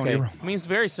after Tony Romo. I mean, it's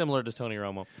very similar to Tony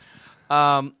Romo.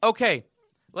 Okay,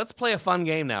 let's play a fun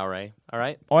game now, Ray. All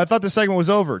right? Oh, I thought the segment was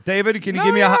over. David, can you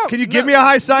give me No, me a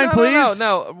high sign, no, please?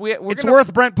 No. We're It's gonna,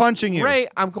 worth Brent punching you. Ray,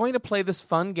 I'm going to play this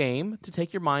fun game to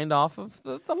take your mind off of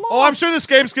the loss. Oh, I'm sure this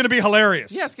game's going to be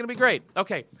hilarious. Yeah, it's going to be great.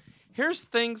 Okay, here are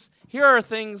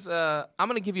things. I'm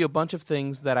going to give you a bunch of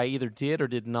things that I either did or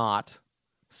did not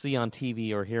see on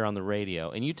TV or hear on the radio,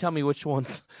 and you tell me which one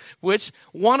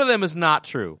of them is not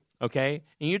true. Okay,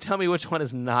 and you tell me which one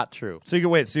is not true. So you're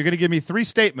going to give me 3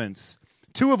 statements,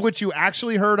 2 of which you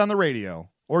actually heard on the radio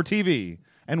or TV,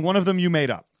 and 1 of them you made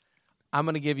up. I'm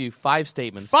going to give you 5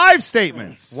 statements. 5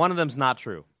 statements. One of them's not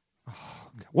true.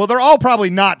 Well, they're all probably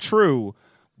not true,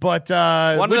 but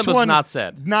One of which them was one not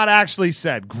said. Not actually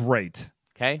said. Great.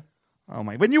 Okay, Oh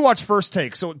my! When you watch First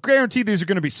Take, so guaranteed these are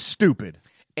going to be stupid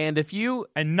and if you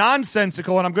and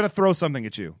nonsensical, and I'm going to throw something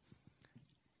at you.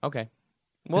 okay,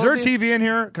 Is there a TV in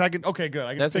here? Okay, good.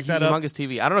 I can That's a pick that up. humongous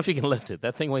TV. I don't know if you can lift it.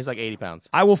 That thing weighs like 80 pounds.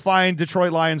 I will find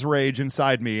Detroit Lions rage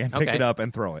inside me and pick Okay. it up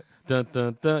and throw it. Dun,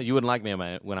 dun, dun. You wouldn't like me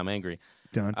when I'm angry.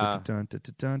 Dun, dun, dun, dun, dun,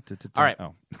 dun, dun, dun. All right.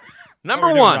 Oh. Number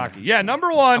We're doing one. Rocky. Yeah,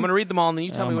 number 1. I'm going to read them all, and then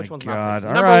you tell me which one's not. God.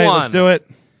 All Number right, one. let's do it.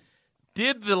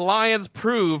 Did the Lions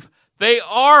prove they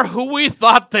are who we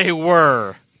thought they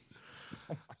were?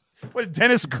 What did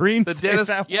Dennis Green The say Dennis,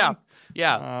 that yeah. one?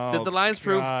 Yeah. Oh, Did the Lions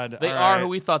prove God. they All are right. who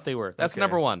we thought they were? That's Okay.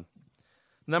 number one.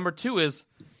 Number 2 is,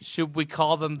 should we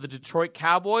call them the Detroit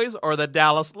Cowboys or the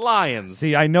Dallas Lions?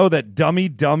 See, I know that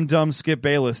dumb Skip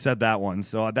Bayless said that one,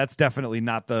 so that's definitely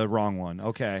not the wrong one.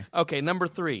 Okay. Okay, number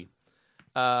 3.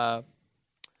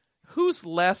 Who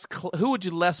would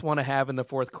you less want to have in the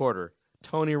fourth quarter?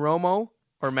 Tony Romo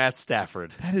or Matt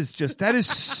Stafford? That is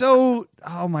so,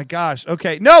 oh my gosh.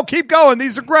 Okay. No, keep going.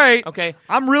 These are great. Okay.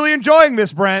 I'm really enjoying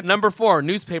this, Brent. Number 4,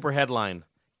 newspaper headline.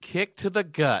 Kick to the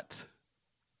gut.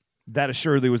 That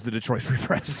assuredly was the Detroit Free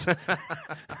Press.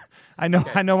 I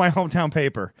know my hometown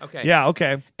paper. Okay. Yeah,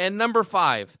 okay. And number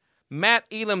 5, Matt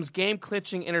Elam's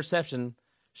game-clinching interception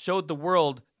showed the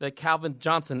world that Calvin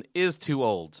Johnson is too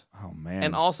old. Oh, man.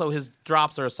 And also his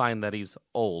drops are a sign that he's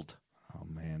old. Oh,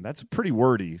 man. That's pretty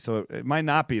wordy, so it might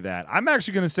not be that. I'm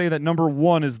actually going to say that number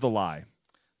 1 is the lie.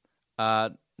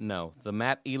 No, the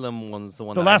Matt Elam one's the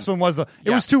one. The last one was it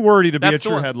was too wordy to be a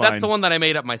true headline. That's the one that I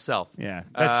made up myself. Yeah,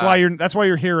 that's why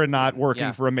you're here and not working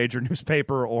Yeah. for a major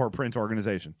newspaper or print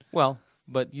organization. Well,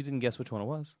 but you didn't guess which one it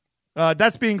was.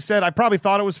 That's being said, I probably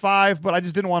thought it was 5, but I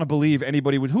just didn't want to believe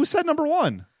anybody would. Who said number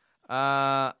 1?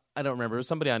 I don't remember. It was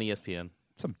somebody on ESPN.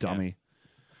 Some dummy.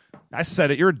 I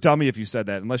said it. You're a dummy if you said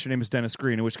that, unless your name is Dennis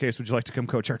Green, in which case would you like to come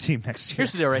coach our team next year?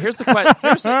 Here's the deal, right? Here's the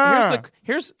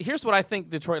question. Here's what I think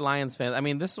Detroit Lions fans. I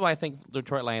mean, this is why I think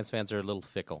Detroit Lions fans are a little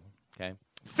fickle. Okay.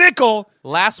 Fickle?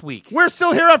 Last week. We're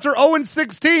still here after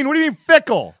 0-16. What do you mean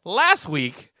fickle? Last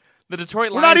week, the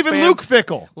Detroit We're Lions not even fans, Luke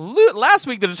Fickle. Last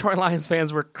week, the Detroit Lions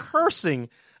fans were cursing.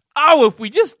 Oh, if we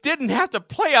just didn't have to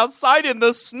play outside in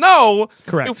the snow.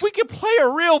 Correct. If we could play a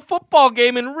real football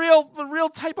game in the real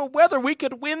type of weather, we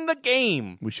could win the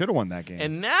game. We should have won that game.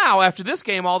 And now, after this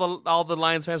game, all the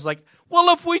Lions fans are like,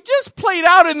 well, if we just played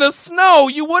out in the snow,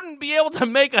 you wouldn't be able to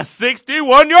make a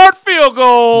 61-yard field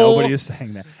goal. Nobody is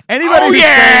saying that. Anybody who's saying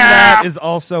that is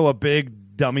also a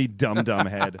big dummy dum-dum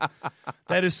head.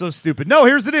 That is so stupid. No,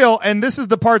 here's the deal, and this is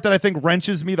the part that I think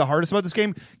wrenches me the hardest about this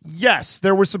game. Yes,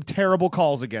 there were some terrible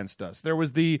calls against us. There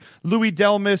was the Louis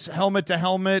Delmas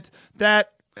helmet-to-helmet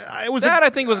that... It was I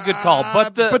think was a good call,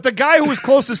 but the guy who was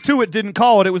closest to it didn't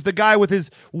call it. It was the guy with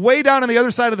his way down on the other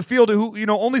side of the field who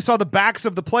only saw the backs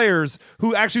of the players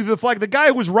who actually threw the flag. The guy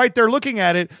who was right there looking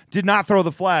at it did not throw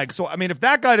the flag. So I mean, if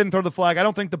that guy didn't throw the flag, I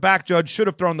don't think the back judge should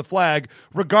have thrown the flag,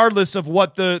 regardless of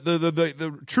what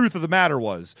the truth of the matter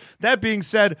was. That being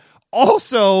said.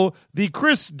 Also, the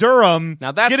Chris Durham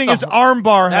getting his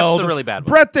armbar held. That's the really bad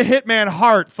one. Bret the Hitman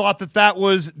Hart thought that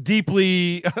was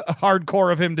deeply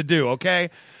hardcore of him to do,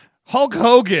 okay? Hulk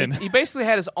Hogan. He basically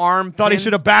had his arm thought he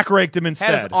should have back raked him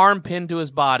instead. Had his arm pinned to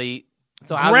his body.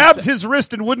 So grabbed his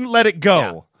wrist and wouldn't let it go.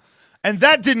 Yeah. And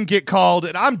that didn't get called,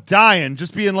 and I'm dying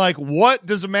just being like, what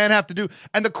does a man have to do?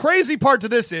 And the crazy part to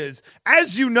this is,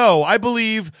 as you know, I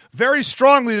believe very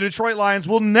strongly the Detroit Lions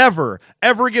will never,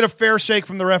 ever get a fair shake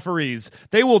from the referees.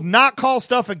 They will not call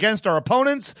stuff against our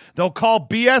opponents. They'll call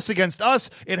BS against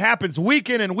us. It happens week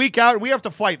in and week out, and we have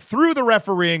to fight through the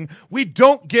refereeing. We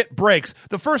don't get breaks.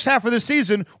 The first half of this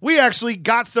season, we actually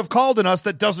got stuff called in us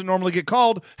that doesn't normally get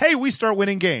called. Hey, we start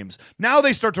winning games. Now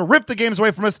they start to rip the games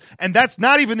away from us, and that's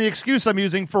not even the excuse I'm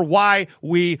using for why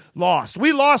we lost.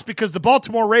 We lost because the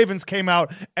Baltimore Ravens came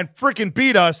out and freaking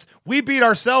beat us. We beat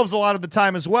ourselves a lot of the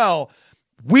time as well.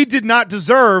 We did not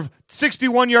deserve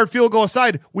 61-yard field goal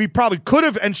aside. We probably could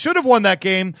have and should have won that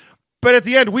game, but at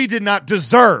the end, we did not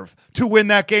deserve to win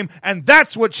that game. And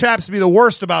that's what chaps me the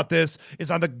worst about this is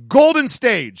on the golden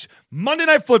stage, Monday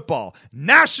Night Football,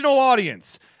 national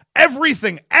audience,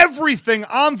 everything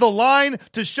on the line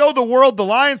to show the world the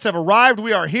Lions have arrived.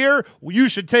 We are here. You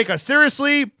should take us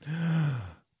seriously.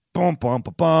 Bum, bum,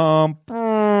 bum,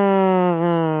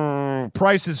 bum.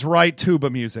 Price is Right tuba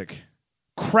music.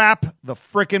 Crap the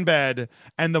frickin' bed.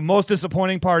 And the most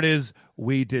disappointing part is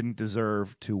we didn't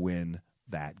deserve to win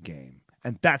that game.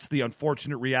 And that's the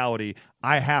unfortunate reality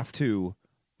I have to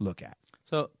look at.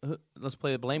 So let's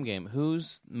play the blame game.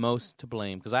 Who's most to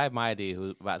blame? Because I have my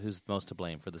idea about who's most to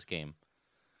blame for this game.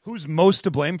 Who's most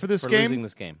to blame for this game? Losing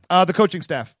this game. The coaching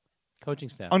staff. Coaching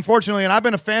staff. Unfortunately, and I've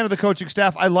been a fan of the coaching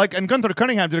staff. And Gunther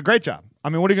Cunningham did a great job. I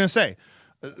mean, what are you going to say?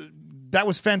 That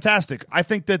was fantastic. I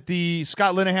think that the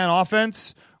Scott Linehan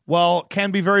offense, well,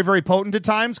 can be very, very potent at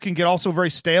times, can get also very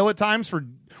stale at times for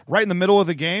right in the middle of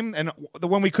the game. And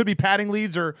when we could be padding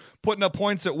leads or putting up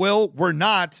points at will, we're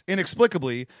not,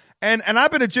 inexplicably. And I've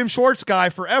been a Jim Schwartz guy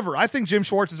forever. I think Jim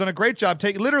Schwartz has done a great job.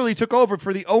 Literally took over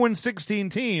for the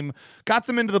 0-16 team, got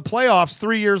them into the playoffs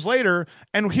 3 years later,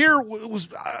 and here was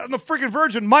the freaking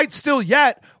Virgin might still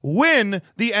yet win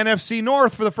the NFC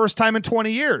North for the first time in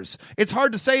 20 years. It's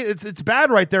hard to say it's bad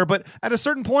right there, but at a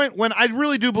certain point when I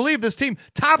really do believe this team,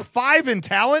 top 5 in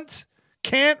talent,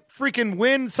 can't freaking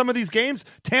win some of these games.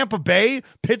 Tampa Bay,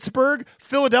 Pittsburgh,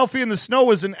 Philadelphia in the snow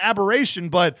was an aberration,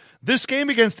 but this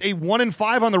game against a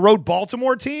 1-5 on the road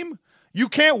Baltimore team, you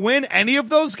can't win any of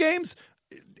those games.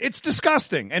 It's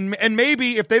disgusting. And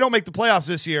maybe if they don't make the playoffs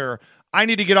this year, I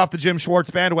need to get off the Jim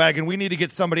Schwartz bandwagon. We need to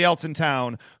get somebody else in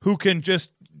town who can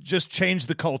just change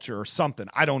the culture or something.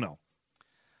 I don't know.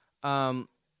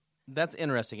 That's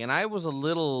interesting. And I was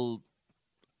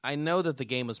I know that the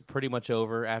game was pretty much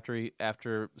over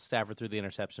after Stafford threw the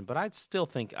interception, but I still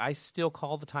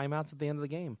call the timeouts at the end of the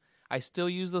game. I still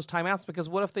use those timeouts because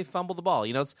what if they fumble the ball?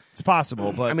 It's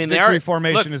possible, but I mean, victory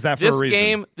formation is that for a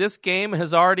reason. This game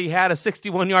has already had a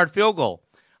 61-yard field goal.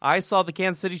 I saw the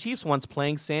Kansas City Chiefs once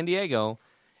playing San Diego,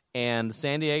 and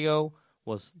San Diego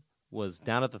was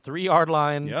down at the 3-yard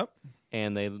line. Yep.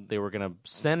 And they were going to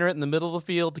center it in the middle of the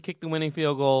field to kick the winning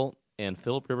field goal. And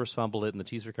Phillip Rivers fumbled it, and the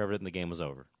Chiefs recovered it, and the game was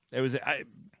over. It was.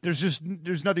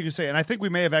 There's nothing to say, and I think we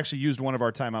may have actually used one of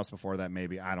our timeouts before that.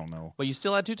 Maybe I don't know. But you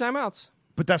still had 2 timeouts.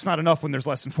 But that's not enough when there's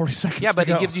less than 40 seconds. Yeah, but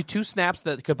to go. it gives you 2 snaps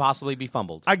that could possibly be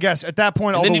fumbled. I guess at that point,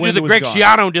 and all then the you wind do the was Greg gone.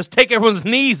 Schiano and just take everyone's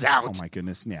knees out. Oh my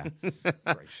goodness, yeah, Greg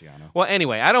Schiano. Well,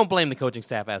 anyway, I don't blame the coaching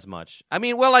staff as much. I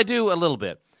mean, well, I do a little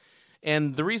bit,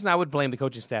 and the reason I would blame the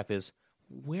coaching staff is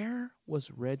where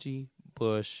was Reggie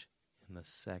Bush in the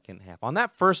second half? On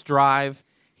that first drive,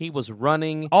 he was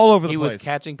running all over the place. He was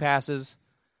catching passes.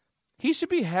 He should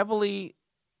be heavily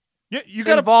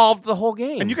involved the whole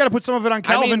game. And you got to put some of it on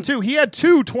Calvin, too. He had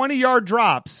 2 20-yard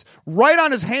drops right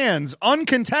on his hands,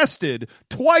 uncontested,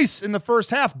 twice in the first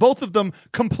half, both of them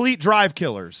complete drive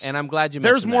killers. And I'm glad you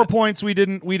mentioned There's more points we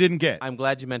didn't get. I'm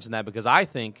glad you mentioned that because I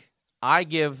think I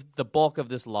give the bulk of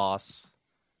this loss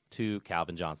to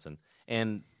Calvin Johnson.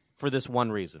 And for this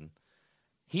one reason.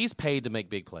 He's paid to make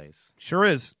big plays. Sure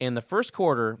is. In the first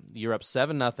quarter, you're up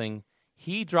 7-0.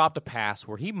 He dropped a pass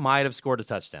where he might have scored a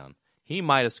touchdown. He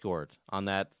might have scored on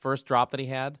that first drop that he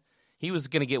had. He was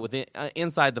going to get within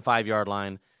inside the 5-yard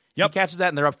line. Yep. He catches that,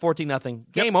 and they're up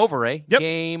 14-0. Game over, eh? Yep.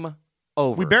 Game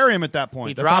over. We bury him at that point.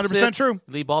 He That's drops 100% it, true.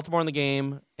 leave Baltimore in the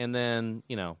game, and then,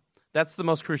 that's the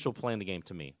most crucial play in the game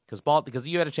to me. Because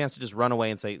you had a chance to just run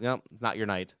away and say, no, not your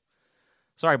night.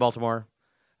 Sorry, Baltimore.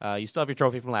 You still have your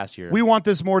trophy from last year. We want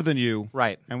this more than you.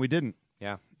 Right. And we didn't.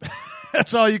 Yeah.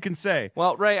 That's all you can say.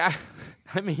 Well, Ray,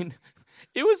 I mean,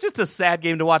 it was just a sad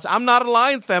game to watch. I'm not a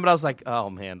Lions fan, but I was like, oh,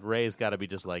 man, Ray's got to be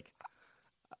just like...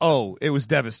 Oh, it was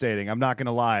devastating. I'm not going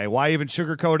to lie. Why even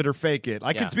sugarcoat it or fake it?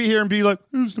 I Yeah. could be here and be like,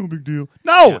 it's no big deal.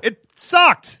 No, Yeah. it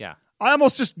sucked. Yeah. I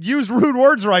almost just used rude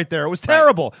words right there. It was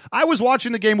terrible. I was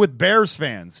watching the game with Bears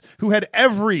fans who had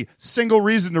every single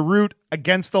reason to root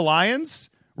against the Lions,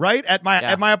 right? At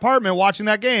my apartment watching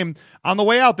that game. On the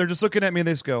way out, they're just looking at me and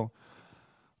they just go,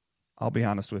 I'll be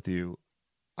honest with you.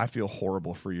 I feel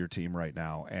horrible for your team right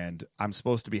now, and I'm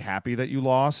supposed to be happy that you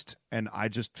lost, and I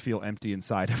just feel empty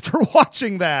inside after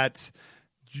watching that.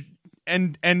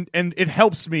 And it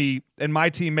helps me and my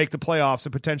team make the playoffs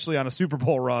and potentially on a Super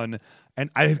Bowl run, and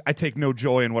I take no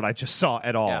joy in what I just saw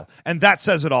at all. Yeah. And that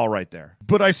says it all right there.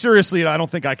 But I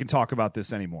don't think I can talk about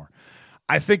this anymore.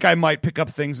 I think I might pick up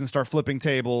things and start flipping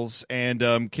tables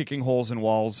and kicking holes in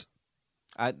walls.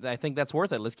 I think that's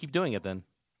worth it. Let's keep doing it then.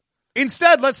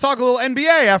 Instead, let's talk a little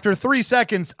NBA after 3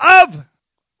 seconds of...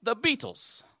 The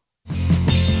Beatles.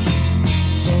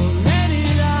 So let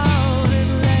it out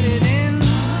and let it in.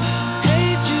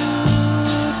 Hey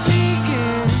Jude,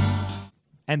 begin.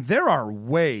 And there are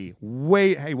way...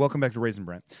 Hey, welcome back to Raisin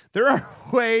Brent. There are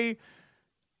way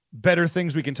better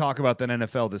things we can talk about than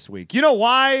NFL this week. You know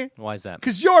why? Why is that?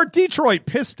 Because your Detroit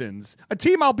Pistons, a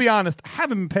team, I'll be honest, I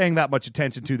haven't been paying that much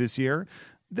attention to this year.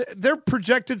 They're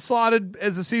projected slotted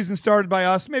as the season started by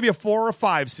us, maybe a 4 or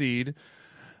 5 seed.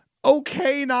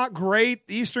 Okay, not great.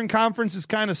 The Eastern Conference is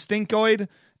kind of stinkoid,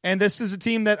 and this is a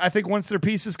team that I think once their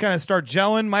pieces kind of start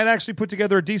gelling, might actually put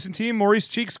together a decent team. Maurice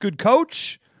Cheeks, good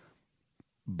coach.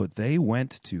 But they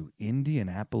went to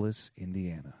Indianapolis,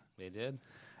 Indiana. They did.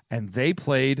 And they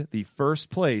played the first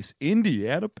place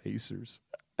Indiana Pacers.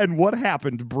 And what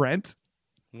happened, Brent?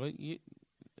 Well,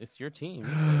 it's your team.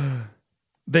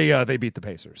 They beat the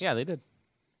Pacers. Yeah, they did.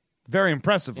 Very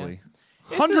impressively.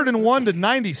 Yeah.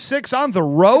 101-96 on the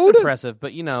road. It's impressive,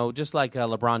 but just like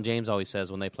LeBron James always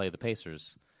says when they play the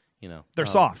Pacers, They're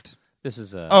soft. This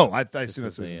is a. I this see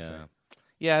that's is what you're saying.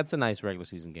 yeah, it's a nice regular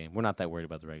season game. We're not that worried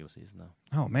about the regular season though.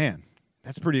 Oh man,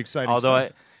 that's pretty exciting. Although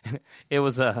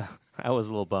stuff. I was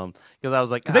a little bummed because I was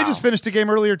like, Because they just finished a game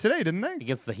earlier today, didn't they?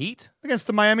 against the Heat. Against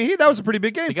the Miami Heat. That was a pretty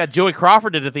big They game. got Joey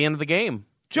Crawford at the end of the game.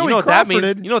 Joey you know what that Crawford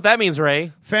means? did? You know what that means,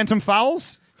 Ray? Phantom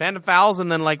fouls? Phantom fouls and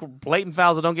then like blatant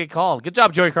fouls that don't get called. Good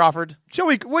job, Joey Crawford.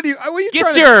 Joey, what are you Get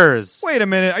trying yours. Wait a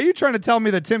minute. Are you trying to tell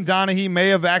me that Tim Donaghy may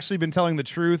have actually been telling the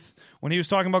truth when he was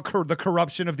talking about the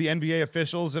corruption of the NBA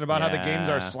officials and about how the games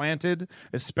are slanted,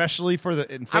 especially in favor of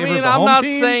the I'm home not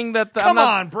team? saying that. Come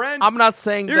on, Brent. I'm not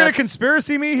saying You're going to that's-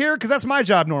 conspiracy me here? Because that's my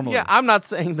job normally. Yeah, I'm not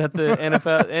saying that the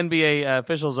NBA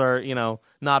officials are,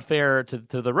 not fair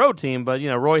to the road team, but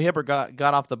Roy Hibbert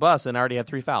got off the bus and already had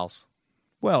 3 fouls.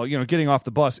 Well, getting off the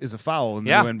bus is a foul in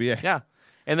the new NBA. Yeah,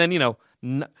 and then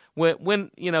when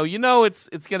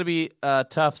it's going to be a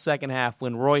tough second half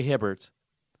when Roy Hibbert,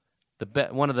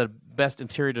 one of the best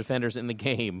interior defenders in the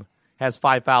game, has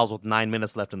 5 fouls with 9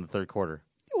 minutes left in the third quarter.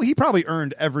 Well, he probably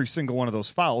earned every single one of those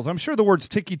fouls. I'm sure the words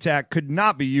ticky-tack could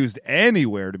not be used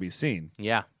anywhere to be seen.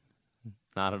 Yeah,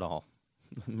 not at all.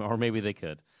 Or maybe they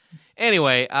could.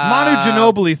 Anyway, Manu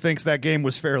Ginobili thinks that game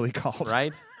was fairly called.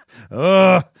 right?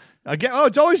 Again,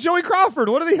 it's always Joey Crawford.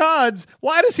 What are the odds?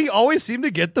 Why does he always seem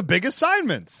to get the big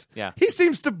assignments? Yeah. He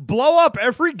seems to blow up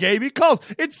every game he calls.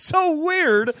 It's so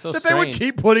weird So that they would strange.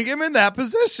 keep putting him in that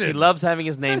position. He loves having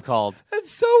his name called, That's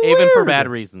so weird. even for bad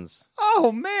reasons.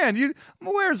 Oh man,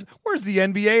 where's the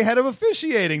NBA head of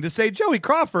officiating to say Joey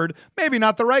Crawford maybe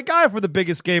not the right guy for the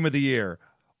biggest game of the year,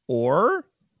 or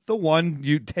the one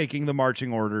you taking the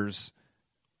marching orders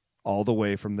all the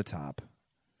way from the top?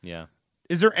 Yeah.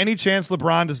 Is there any chance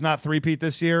LeBron does not three-peat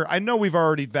this year? I know we've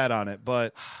already bet on it,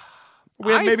 but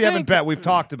we haven't bet. We've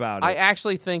talked about it. I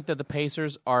actually think that the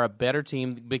Pacers are a better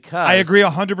team because I agree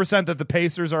 100% that the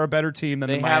Pacers are a better team than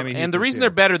the Miami Heat. And the this reason year.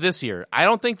 they're better this year, I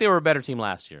don't think they were a better team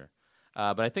last year,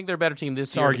 but I think they're a better team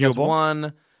this year arguable.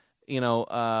 because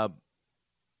one,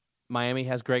 Miami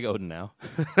has Greg Oden now.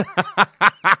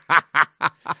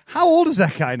 How old is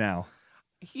that guy now?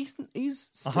 He's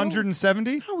still,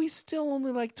 170? No, he's still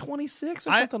only like 26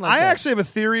 or I something like that. actually have a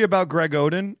theory about Greg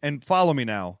Oden, and follow me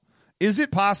now. Is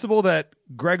it possible that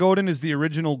Greg Oden is the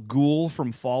original ghoul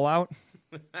from Fallout?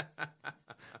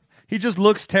 He just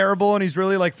looks terrible, and he's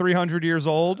really like 300 years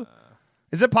old.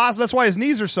 Is it possible? That's why his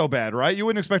knees are so bad, right? You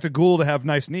wouldn't expect a ghoul to have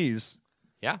nice knees.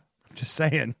 Yeah. Just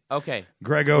saying. Okay.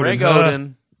 Greg Oden. Greg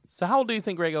Oden. So how old do you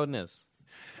think Greg Oden is?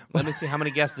 Let me see how many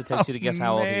guesses it takes you to guess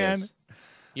how old he man. is.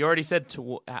 You already said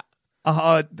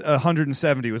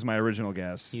 170 was my original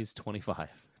guess. he's 25.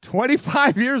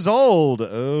 25 years old.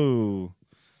 Oh.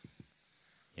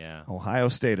 Yeah. Ohio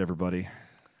State, everybody.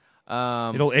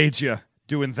 Um, It'll age you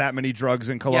doing that many drugs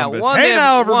in yeah, Columbus. one Hey day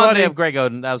now, one day everybody. of Greg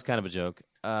Oden. That was kind of a joke,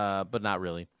 but not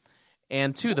really.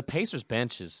 And two, the Pacers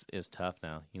bench is tough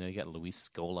now. You know, you got Luis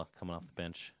Scola coming off the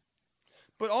bench.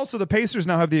 But also, the Pacers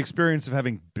now have the experience of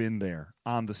having been there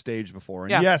on the stage before.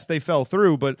 And Yeah. yes, they fell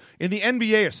through, but in the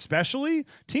NBA especially,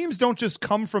 teams don't just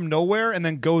come from nowhere and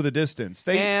then go the distance.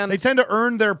 They tend to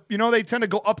earn their, they tend to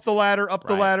go up the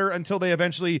ladder until they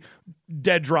eventually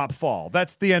dead drop fall.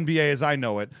 That's the NBA as I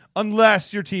know it,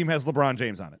 unless your team has LeBron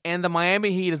James on it. And the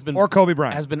Miami Heat Or Kobe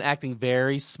Bryant. has been acting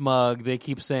very smug. They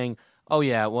keep saying, "Oh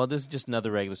yeah, well this is just another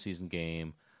regular season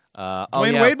game."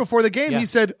 Dwayne Wade, before the game, Yeah. he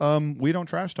said, we don't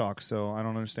trash talk, so I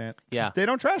don't understand. Yeah. They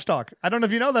don't trash talk. I don't know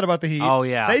if you know that about the Heat. Oh,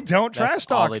 yeah. They don't That's trash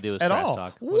talk all they do is at trash all.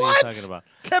 talk. What? What are you talking about?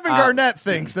 Kevin Garnett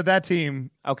thinks that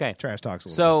team Okay. trash talks a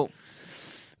little So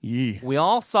bit. we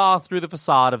all saw through the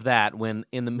facade of that when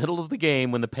in the middle of the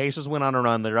game, when the Pacers went on a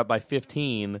run, they're up by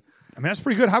 15. I mean, that's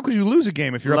pretty good. How could you lose a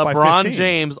game if you're up by LeBron 15?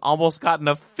 James almost got in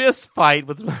a fist fight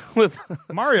with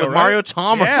Mario, with right? Mario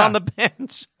Chalmers Yeah. on the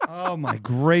bench. Oh, my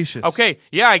gracious. Okay,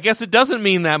 yeah, I guess it doesn't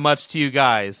mean that much to you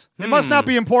guys. It must not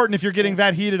be important if you're getting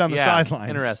that heated on the Yeah, sidelines.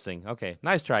 interesting. Okay,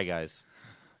 nice try, guys.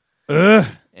 Ugh.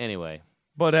 Anyway,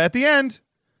 But at the end,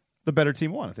 the better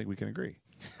team won. I think we can agree.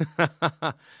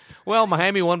 well,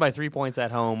 Miami won by 3 points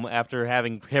at home after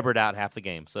having Hibbert out half the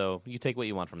game. So you take what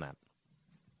you want from that.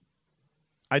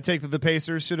 I take that the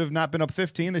Pacers should have not been up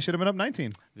 15. They should have been up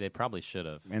 19. They probably should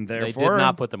have. And they therefore- did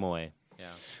not put them away. Yeah,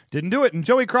 Didn't do it. And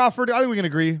Joey Crawford, I think we can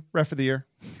agree, ref of the year.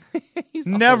 He's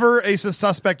also- Never a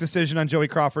suspect decision on Joey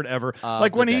Crawford ever.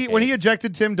 Like when the he decade.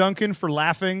 ejected Tim Duncan for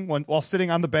laughing while sitting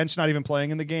on the bench, not even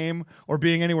playing in the game or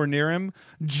being anywhere near him,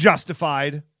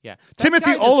 justified. Yeah, That Timothy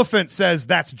guy just- Oliphant says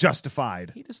that's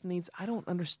justified. He just needs. I don't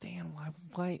understand why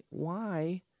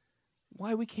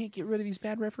we can't get rid of these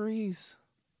bad referees.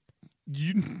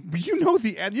 You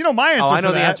know my answer. Oh, I know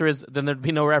for the that. answer is then there'd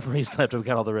be no referees left if we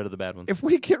got all rid of the bad ones. If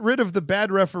we get rid of the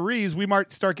bad referees, we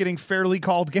might start getting fairly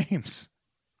called games.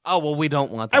 Oh well, we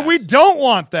don't want that. And we don't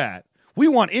want that. We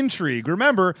want intrigue.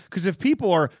 Remember, because if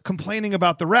people are complaining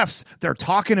about the refs, they're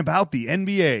talking about the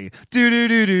NBA. It's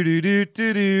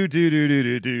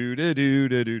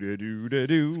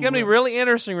going to be really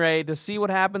interesting, Ray, to see what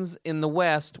happens in the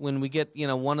West when we get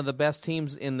one of the best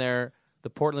teams in there, the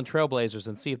Portland Trailblazers,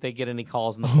 and see if they get any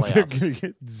calls in the They're playoffs. going to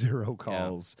get zero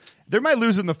calls. They might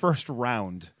lose in the first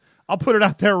round. I'll put it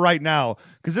out there right now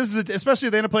because this is especially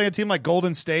if they end up playing a team like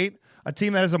Golden State, a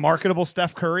team that has a marketable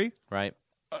Steph Curry. Right?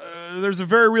 There's a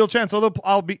very real chance. Although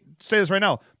say this right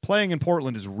now, playing in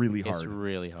Portland is really hard. It's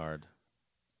really hard.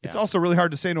 It's Yeah. also really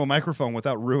hard to say into a microphone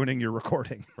without ruining your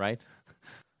recording. Right?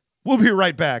 We'll be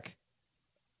right back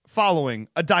following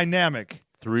a dynamic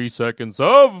 3 seconds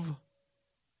of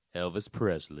Elvis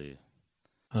Presley.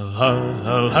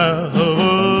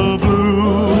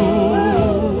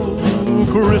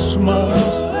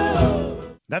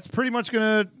 Christmas. That's pretty much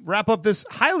going to wrap up this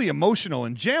highly emotional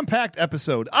and jam-packed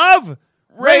episode of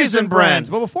Raisin Brent.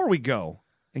 But before we go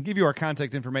and give you our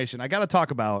contact information, I got to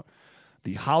talk about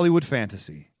the Hollywood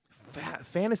Fantasy.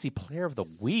 Fantasy Player of the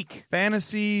Week.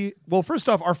 Fantasy. Well, first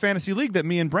off, our fantasy league that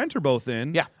me and Brent are both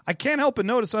in. Yeah. I can't help but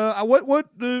notice.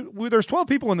 There's 12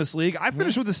 people in this league. I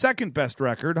finished with the second best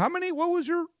record. How many? What was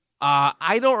your?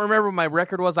 I don't remember what my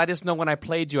record was. I just know when I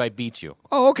played you, I beat you.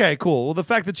 Oh, okay, cool. Well, the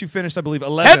fact that you finished, I believe,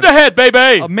 11th. Head to head,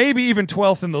 baby. Maybe even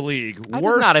 12th in the league. I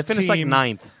Worst did not. I finished team.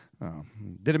 like 9th. Oh,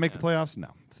 did it make the playoffs? No.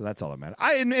 So that's all that matters.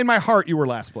 In my heart, you were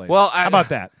last place. Well, how about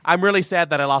that? I'm really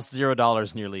sad that I lost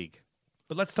 $0 in your league.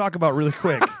 But let's talk about really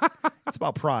quick. It's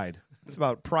about pride. It's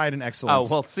about pride and excellence.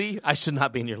 Oh, well, see, I should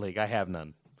not be in your league. I have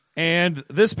none. And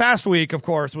this past week, of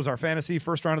course, was our fantasy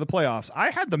first round of the playoffs.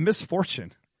 I had the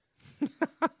misfortune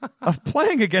of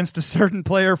playing against a certain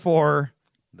player for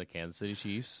The Kansas City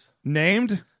Chiefs.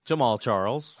 named Jamal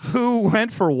Charles. who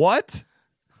went for what?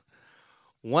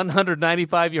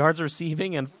 195 yards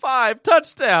receiving and 5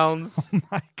 touchdowns.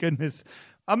 My goodness.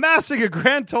 Amassing a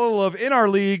grand total of, in our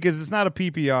league, because it's not a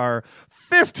PPR,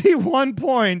 51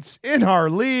 points in our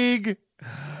league.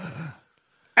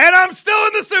 And I'm still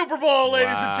in the Super Bowl,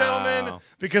 ladies and gentlemen,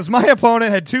 because my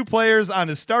opponent had 2 players on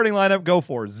his starting lineup go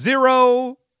for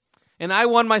 0. And I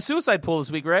won my suicide pool this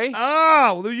week, Ray.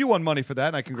 Oh, well, you won money for that,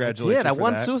 and I congratulate you. I for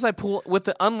won that. suicide pool with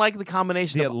the unlikely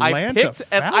combination The of Atlanta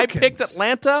I picked Falcons.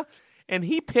 Atlanta, and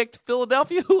he picked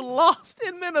Philadelphia, who lost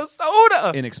in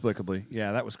Minnesota. Inexplicably.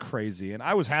 Yeah, that was crazy. And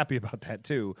I was happy about that,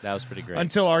 too. That was pretty great.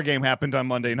 Until our game happened on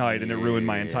Monday night, and it ruined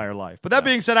my entire life. But that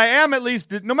being said, I am at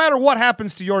least, no matter what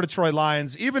happens to your Detroit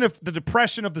Lions, even if the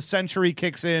depression of the century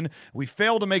kicks in, we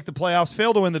fail to make the playoffs,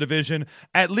 fail to win the division,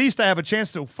 at least I have a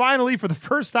chance to finally, for the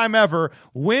first time ever,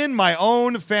 win my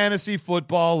own fantasy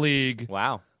football league.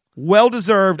 Wow.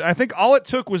 Well-deserved. I think all it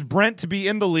took was Brent to be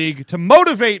in the league to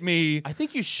motivate me. I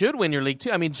think you should win your league,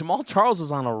 too. I mean, Jamal Charles is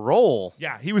on a roll.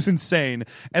 Yeah, he was insane.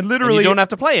 And And literally, you don't have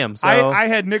to play him. So I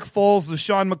had Nick Foles,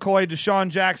 LaShawn McCoy, Deshaun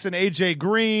Jackson, A.J.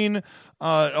 Green,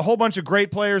 a whole bunch of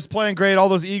great players playing great. All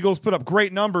those Eagles put up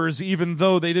great numbers, even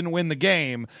though they didn't win the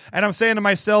game. And I'm saying to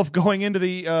myself, going into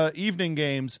the evening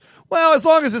games, well, as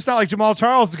long as it's not like Jamal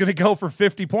Charles is going to go for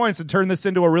 50 points and turn this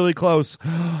into a really close...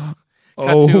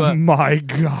 my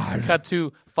God. Cut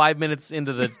to 5 minutes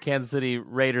into the Kansas City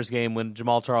Raiders game when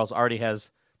Jamal Charles already has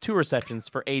 2 receptions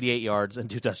for 88 yards and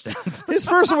 2 touchdowns. His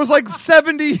first one was like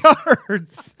 70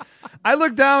 yards. I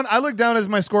looked down as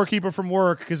my scorekeeper from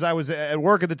work because I was at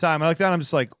work at the time. I looked down. I'm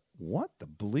just like, what the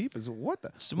bleep is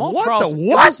Jamal what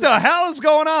Charles the hell is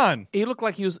going on? He looked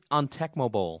like he was on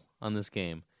Tecmo Bowl on this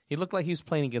game. He looked like he was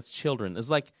playing against children.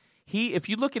 It's like if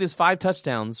you look at his 5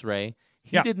 touchdowns, Ray,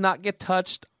 he did not get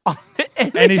touched on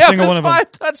any single of one his of them.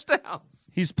 5 touchdowns.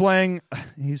 He's playing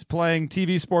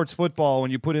TV sports football when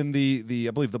you put in the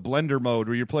I believe the blender mode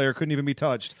where your player couldn't even be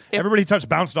touched. Everybody touched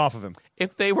bounced off of him.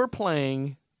 If they were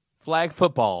playing flag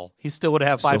football, he still would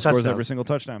have 5 Still scores touchdowns. every single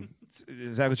touchdown. It's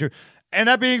exactly true. And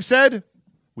that being said,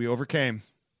 we overcame.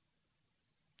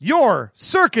 Your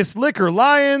Circus Liquor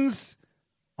Lions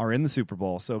are in the Super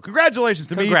Bowl. So congratulations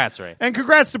to me. Congrats, Ray. And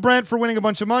congrats to Brent for winning a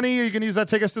bunch of money. Are you going to use that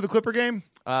to take us to the Clipper game?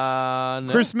 No.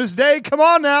 Christmas Day? Come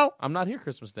on now. I'm not here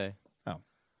Christmas Day. Oh.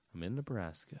 I'm in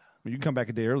Nebraska. You can come back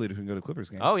a day early to go to the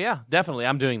Clippers game. Oh, yeah, definitely.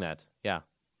 I'm doing that. Yeah.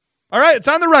 All right, it's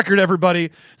on the record,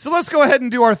 everybody. So let's go ahead and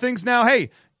do our things now.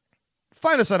 Hey,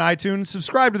 find us on iTunes.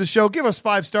 Subscribe to the show. Give us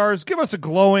 5 stars. Give us a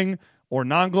glowing or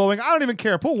non-glowing. I don't even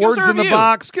care. Put Give us words a in the review.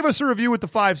 box. Give us a review with the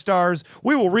 5 stars.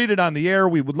 We will read it on the air.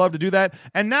 We would love to do that.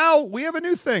 And now we have a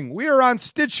new thing. We are on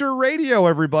Stitcher Radio,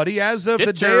 everybody. As of the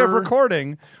day of Stitcher.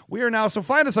 recording, we are now. So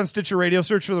find us on Stitcher Radio.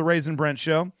 Search for The Raisin Brent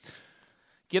Show.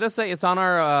 It's on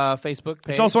our Facebook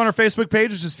page. It's also on our Facebook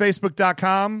page, which is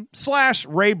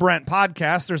facebook.com/Ray Brent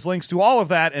Podcast. There's links to all of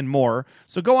that and more.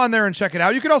 So go on there and check it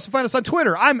out. You can also find us on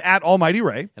Twitter. I'm at Almighty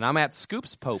Ray. And I'm at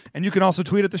Scoops Pope. And you can also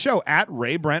tweet at the show at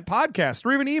Ray Brent Podcast,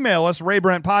 or even email us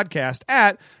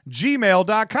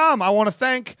raybrentpodcast@gmail.com. I want to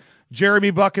thank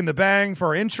Jeremy Buck and the Bang for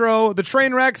our intro. The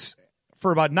train wrecks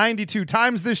for about 92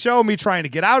 times this show, me trying to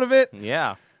get out of it.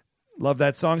 Yeah. Love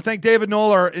that song. Thank David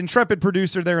Knoll, our intrepid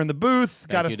producer there in the booth.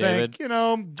 Got to you, thank, David.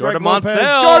 Greg Jordan Lopez.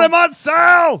 Monsell. Jordan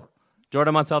Monsell.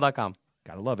 JordanMonsell.com.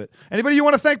 Gotta love it. Anybody you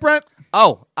want to thank, Brent?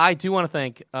 Oh, I do want to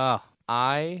thank.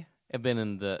 I have been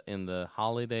in the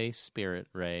holiday spirit,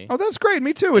 Ray. Oh, that's great.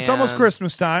 Me too. It's almost And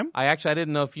Christmas time. I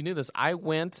didn't know if you knew this. I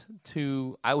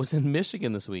was in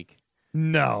Michigan this week.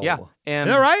 No. Yeah. And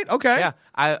All right. Okay. Yeah.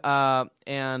 I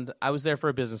was there for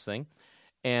a business thing,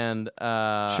 and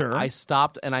Sure. I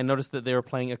stopped and I noticed that they were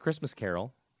playing A Christmas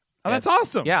Carol. Oh, that's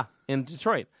awesome. Yeah, in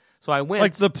Detroit. So I went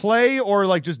Like the play or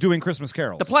like just doing Christmas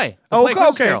carols? the play. Oh, play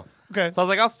Christmas okay. Carol. Okay. So I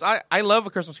was like, I love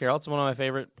A Christmas Carol. It's one of my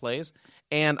favorite plays.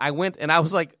 And I went, and I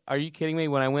was like, are you kidding me?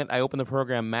 When I went, I opened the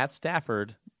program. Matt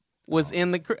Stafford was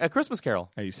in A Christmas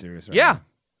Carol. Are you serious? Right Yeah. now?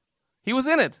 He was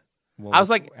in it. What I was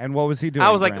like, and what was he doing?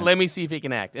 I was like, Brent? let me see if he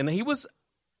can act. And he was,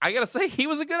 I got to say, he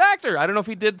was a good actor. I don't know if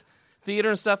he did theater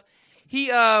and stuff.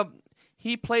 He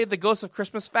played the Ghost of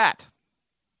Christmas Fat.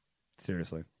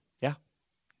 Seriously. Yeah.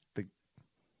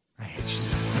 I hate you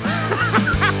so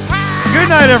much. Good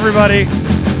night, everybody.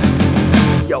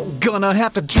 You're gonna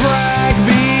have to drag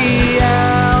me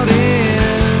out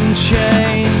in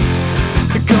chains.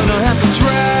 You're gonna have to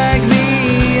drag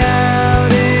me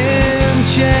out in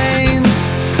chains.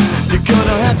 You're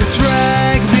gonna have to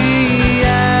drag me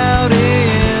out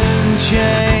in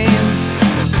chains.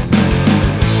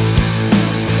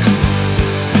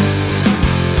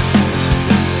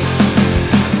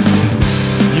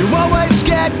 You always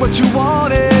get what you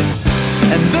wanted,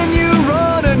 and then you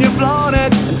run and you flaunt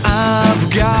it. And I've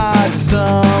got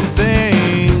something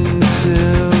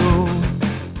to.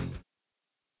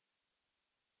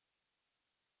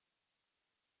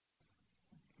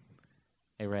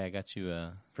 Hey, Ray, I got you,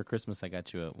 for Christmas, I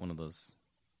got you one of those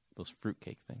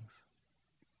fruitcake things.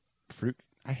 Fruit.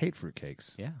 I hate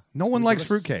fruitcakes. Yeah. No one They're likes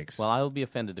delicious. fruitcakes. Well, I'll be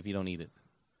offended if you don't eat it.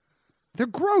 They're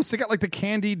gross. They got like the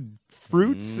candied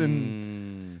fruits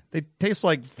and they taste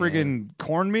like friggin'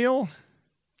 cornmeal.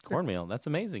 Cornmeal. That's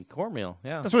amazing. Cornmeal.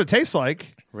 Yeah. That's what it tastes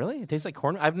like. Really? It tastes like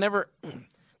cornmeal? I've never...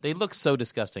 They look so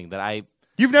disgusting that I...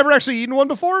 You've never actually eaten one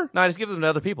before? No, I just give them to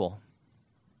other people.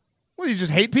 Well, you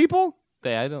just hate people?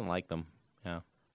 I don't like them.